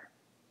together.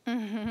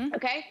 Mm-hmm.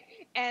 Okay.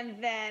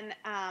 And then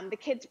the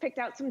kids picked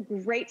out some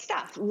great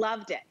stuff.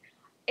 Loved it.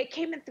 It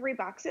came in 3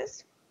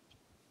 boxes.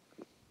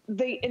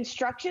 The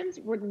instructions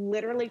were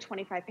literally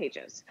 25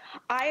 pages.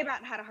 I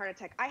about had a heart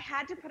attack. I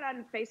had to put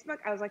on Facebook.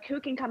 I was like, who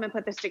can come and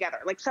put this together?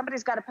 Like,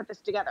 somebody's got to put this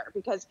together,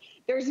 because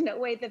there's no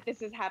way that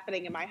this is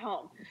happening in my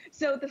home.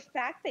 So the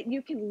fact that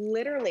you can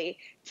literally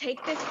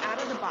take this out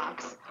of the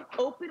box,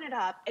 open it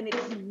up, and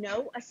it's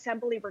no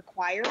assembly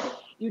required.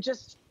 You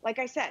just, like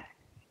I said,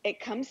 it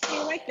comes to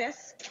you like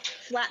this,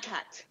 flat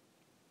packed.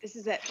 This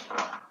is it.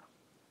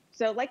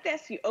 So like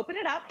this, you open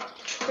it up,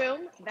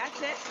 boom,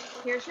 that's it.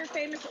 Here's your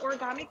famous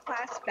origami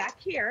clasp back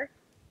here,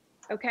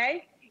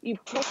 okay? You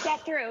push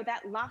that through,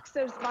 that locks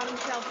those bottom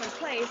shelves in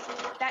place.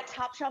 That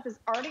top shelf is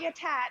already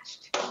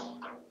attached.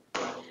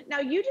 Now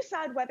you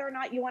decide whether or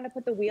not you want to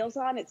put the wheels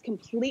on. It's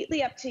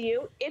completely up to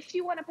you. If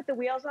you want to put the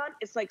wheels on,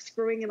 it's like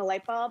screwing in a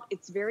light bulb.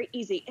 It's very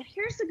easy. And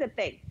here's the good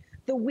thing,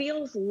 the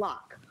wheels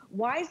lock.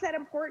 Why is that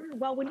important?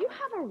 Well, when you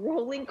have a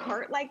rolling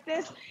cart like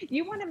this,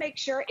 you want to make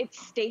sure it's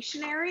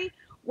stationary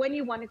when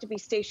you want it to be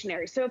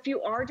stationary. So if you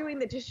are doing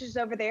the dishes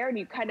over there and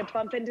you kind of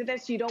bump into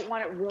this, you don't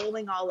want it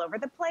rolling all over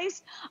the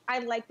place. I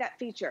like that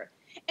feature.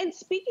 And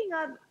speaking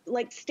of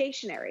like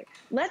stationary,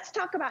 let's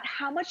talk about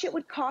how much it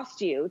would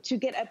cost you to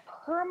get a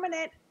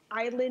permanent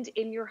island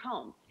in your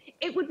home.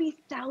 It would be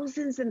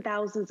thousands and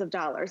thousands of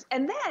dollars.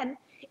 And then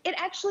it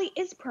actually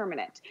is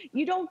permanent.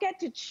 You don't get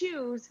to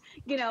choose,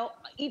 you know,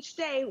 each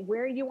day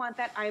where you want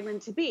that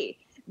island to be.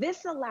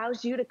 This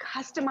allows you to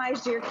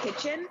customize your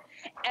kitchen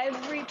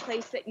every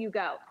place that you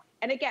go.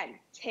 And again,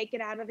 take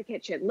it out of the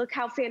kitchen. Look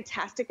how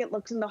fantastic it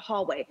looks in the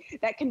hallway.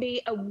 That can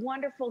be a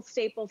wonderful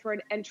staple for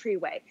an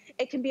entryway.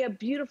 It can be a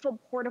beautiful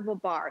portable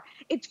bar.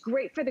 It's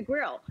great for the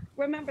grill.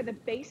 Remember, the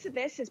base of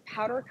this is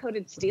powder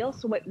coated steel,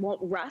 so it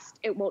won't rust,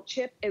 it won't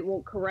chip, it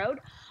won't corrode.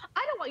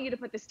 I don't want you to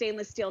put the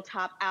stainless steel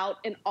top out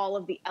in all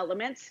of the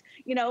elements,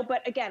 you know,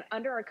 but again,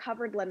 under a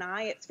covered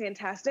lanai, it's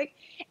fantastic.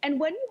 And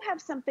when you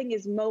have something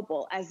as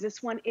mobile as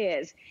this one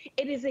is,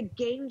 it is a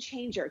game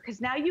changer,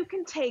 because now you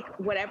can take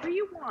whatever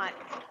you want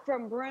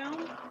from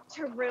room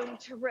to room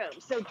to room.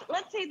 So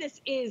let's say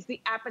this is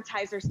the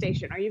appetizer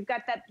station, or you've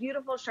got that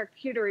beautiful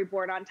charcuterie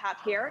board on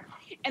top here,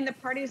 and the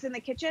party's in the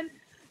kitchen.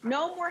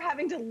 No more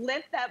having to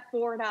lift that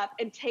board up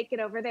and take it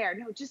over there.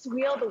 No, just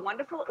wheel the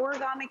wonderful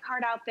origami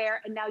cart out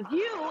there. And now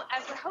you,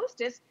 as the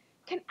hostess,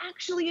 can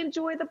actually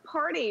enjoy the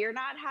party. You're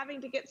not having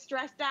to get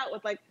stressed out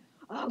with like,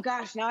 oh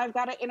gosh, now I've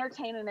got to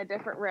entertain in a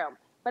different room.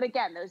 But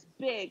again, those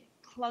big,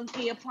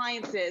 clunky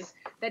appliances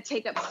that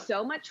take up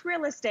so much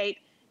real estate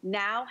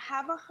now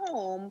have a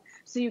home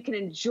so you can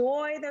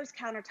enjoy those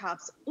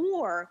countertops,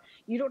 or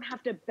you don't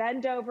have to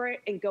bend over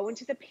it and go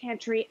into the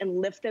pantry and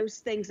lift those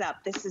things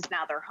up. This is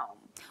now their home.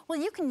 Well,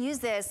 you can use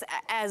this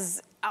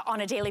as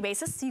on a daily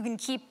basis. You can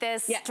keep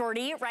this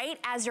sturdy, right,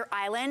 as your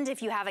island.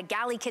 If you have a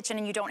galley kitchen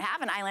and you don't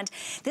have an island,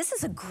 this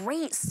is a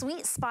great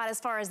sweet spot as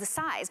far as the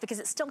size because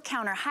it's still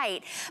counter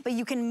height, but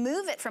you can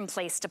move it from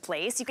place to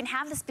place. You can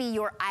have this be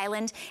your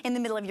island in the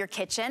middle of your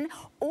kitchen,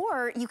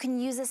 or you can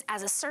use this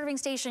as a serving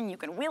station. You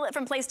can wheel it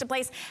from place to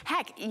place.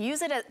 Heck,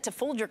 use it to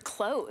fold your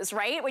clothes,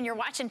 right, when you're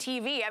watching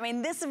TV. I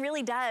mean, this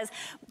really does,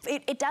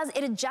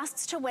 it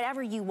adjusts to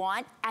whatever you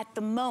want at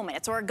the moment.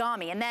 It's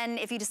origami. And then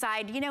if you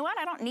decide, you know what,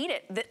 I don't need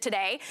it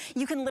today,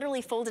 you can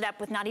literally fold it up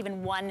with not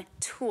even one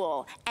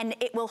tool, and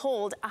it will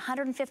hold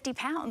 150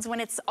 pounds when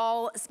it's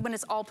all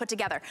put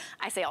together.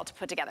 I say all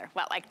put together,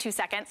 well, like 2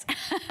 seconds.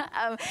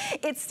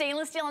 It's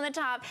stainless steel on the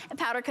top and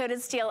powder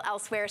coated steel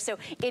elsewhere. So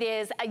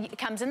it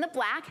comes in the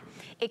black,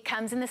 it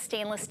comes in the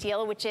stainless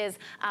steel, which is,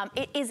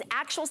 it is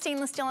actual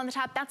stainless steel on the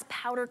top. That's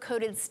powder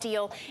coated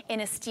steel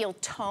in a steel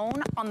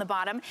tone on the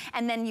bottom.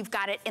 And then you've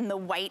got it in the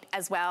white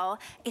as well.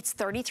 It's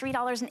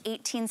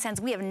 $33.18.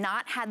 We have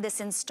not had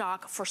this in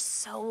stock for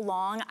so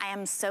long. I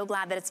am so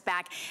glad that it's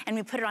back, and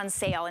we put it on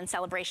sale in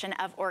celebration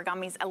of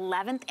Origami's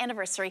 11th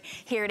anniversary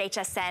here at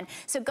HSN.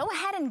 So go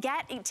ahead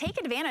and take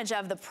advantage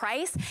of the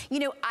price. You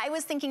know, I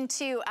was thinking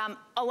too,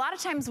 a lot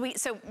of times we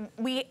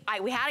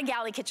had a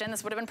galley kitchen.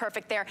 This would have been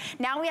perfect there.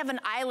 Now we have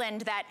an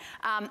island that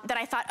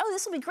I thought, oh,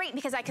 this will be great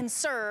because I can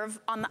serve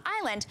on the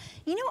island.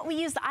 You know what we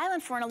use the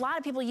island for, and a lot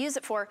of people use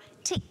it for?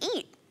 To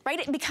eat. Right?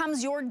 It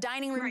becomes your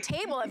dining room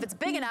table if it's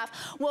big enough.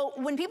 Well,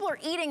 when people are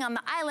eating on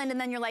the island and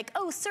then you're like,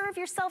 oh, serve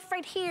yourself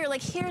right here.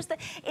 Like here's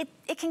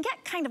it can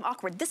get kind of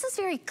awkward. This is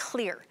very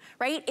clear,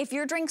 right? If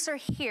your drinks are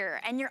here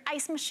and your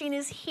ice machine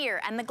is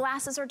here and the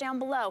glasses are down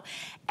below,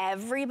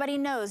 everybody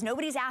knows.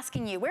 Nobody's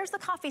asking you, where's the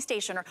coffee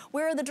station, or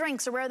where are the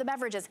drinks, or where are the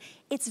beverages?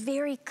 It's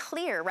very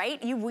clear,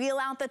 right? You wheel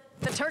out the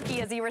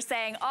turkey, as you were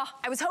saying. Oh,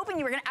 I was hoping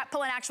you were gonna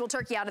pull an actual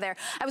turkey out of there.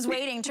 I was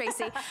waiting,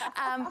 Tracy.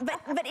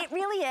 But it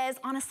really is,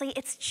 honestly,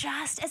 it's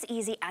just as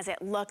easy as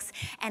it looks,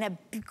 and a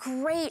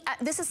great,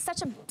 this is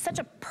such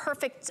a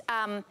perfect,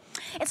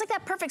 it's like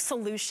that perfect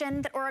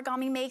solution that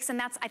Origami makes, and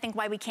that's, I think,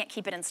 why we can't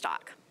keep it in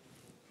stock.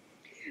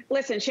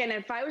 Listen, Shannon,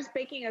 if I was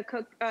baking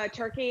a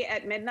turkey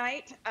at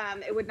midnight,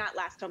 it would not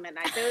last till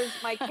midnight.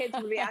 My kids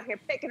would be out here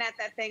picking at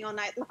that thing all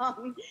night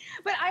long.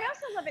 But I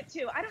also love it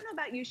too. I don't know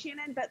about you,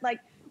 Shannon, but like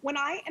when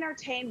I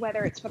entertain,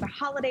 whether it's for the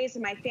holidays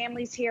and my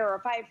family's here, or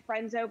if I have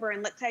friends over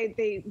and let's say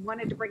they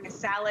wanted to bring a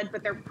salad,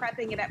 but they're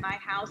prepping it at my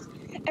house,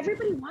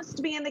 everybody wants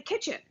to be in the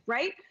kitchen,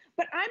 right?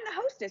 But I'm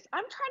the hostess.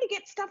 I'm trying to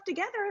get stuff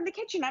together in the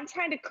kitchen. I'm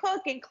trying to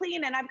cook and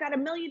clean, and I've got a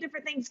million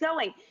different things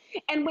going.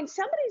 And when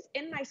somebody's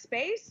in my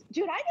space,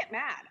 dude, I get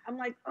mad. I'm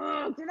like,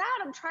 oh, get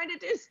out. I'm trying to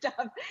do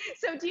stuff.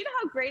 So do you know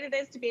how great it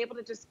is to be able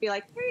to just be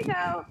like, here you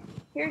go.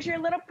 Here's your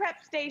little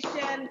prep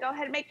station. Go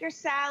ahead and make your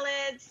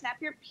salad. Snap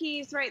your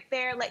peas right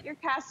there. Let your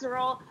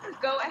casserole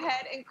go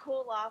ahead and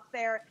cool off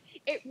there.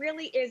 It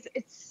really is.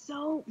 It's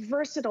so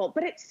versatile,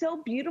 but it's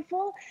so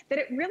beautiful that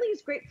it really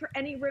is great for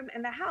any room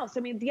in the house.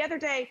 I mean, the other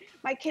day,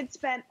 my kids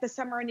spent the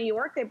summer in New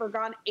York. They were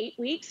gone 8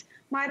 weeks.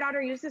 My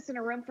daughter used this in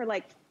a room for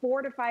like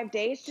 4 to 5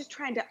 days, just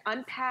trying to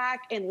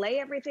unpack and lay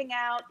everything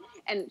out.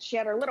 And she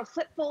had her little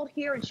flip fold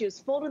here, and she was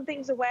folding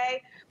things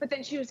away, but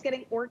then she was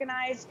getting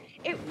organized.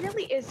 It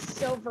really is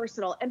so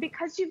versatile. And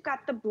because you've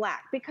got the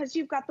black, because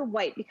you've got the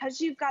white, because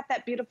you've got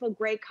that beautiful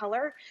gray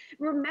color,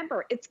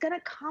 remember, it's going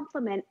to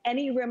complement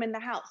any room in the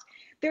house.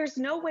 There's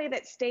no way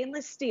that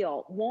stainless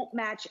steel won't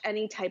match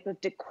any type of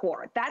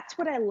decor. That's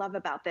what I love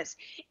about this.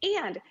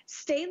 And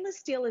stainless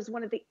steel is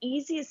one of the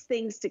easiest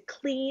things to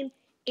clean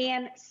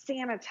and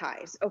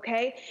sanitize,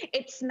 okay?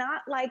 It's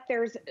not like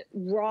there's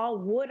raw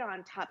wood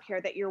on top here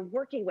that you're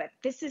working with.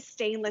 This is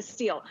stainless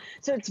steel,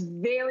 so it's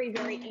very,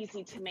 very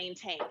easy to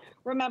maintain.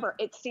 Remember,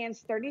 it stands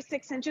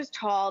 36 inches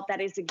tall.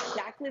 That is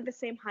exactly the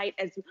same height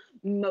as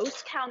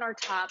most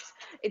countertops.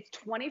 It's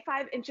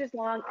 25 inches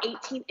long,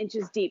 18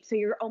 inches deep, so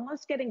you're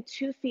almost getting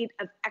 2 feet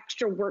of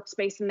extra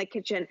workspace in the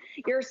kitchen.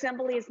 Your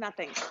assembly is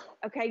nothing,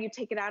 okay? You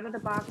take it out of the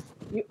box,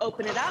 you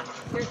open it up,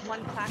 there's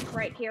one clasp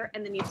right here,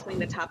 and then you swing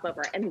the top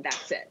over, and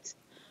that's it.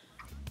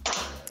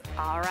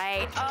 All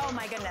right. Oh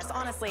my goodness.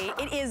 Honestly,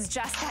 it is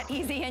just that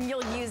easy, and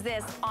you'll use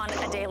this on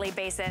a daily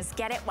basis.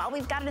 Get it while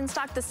we've got it in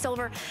stock. The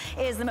silver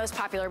is the most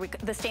popular.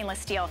 The stainless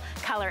steel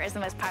color is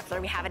the most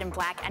popular. We have it in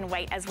black and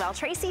white as well.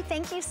 Tracy,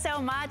 thank you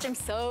so much. I'm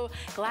so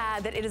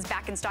glad that it is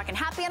back in stock, and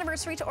happy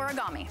anniversary to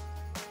Origami.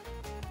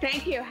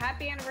 Thank you.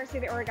 Happy anniversary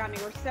to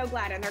Origami. We're so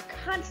glad, and they're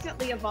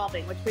constantly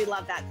evolving, which we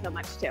love that so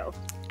much too.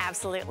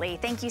 Absolutely.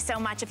 Thank you so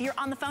much. If you're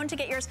on the phone to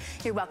get yours,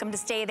 you're welcome to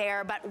stay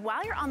there. But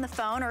while you're on the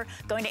phone or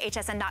going to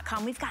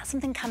hsn.com, we've got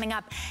something coming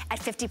up at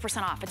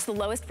 50% off. It's the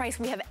lowest price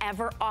we have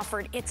ever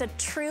offered. It's a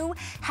true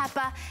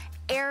HEPA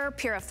air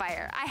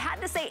purifier. I had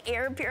to say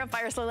air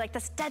purifier, so like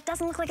this, that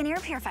doesn't look like an air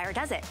purifier,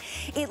 does it?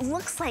 It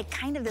looks like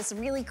kind of this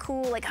really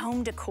cool like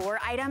home decor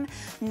item.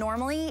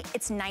 Normally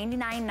it's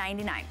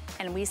 $99.99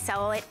 and we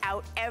sell it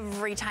out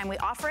every time we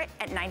offer it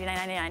at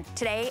 $99.99.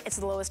 Today it's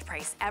the lowest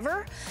price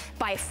ever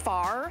by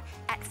far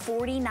at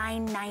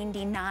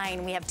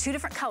 $49.99. We have two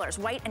different colors,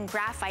 white and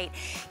graphite.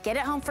 Get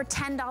it home for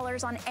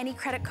 $10 on any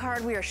credit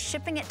card. We are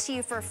shipping it to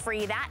you for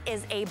free. That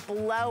is a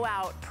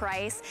blowout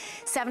price.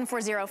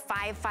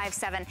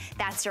 740-557.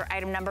 That's your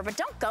item number, but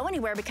don't go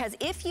anywhere because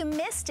if you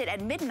missed it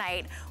at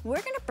midnight,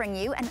 we're gonna bring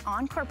you an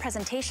encore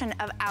presentation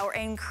of our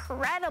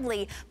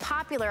incredibly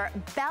popular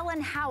Bell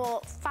 &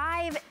 Howell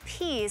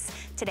 5-piece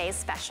Today's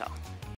Special.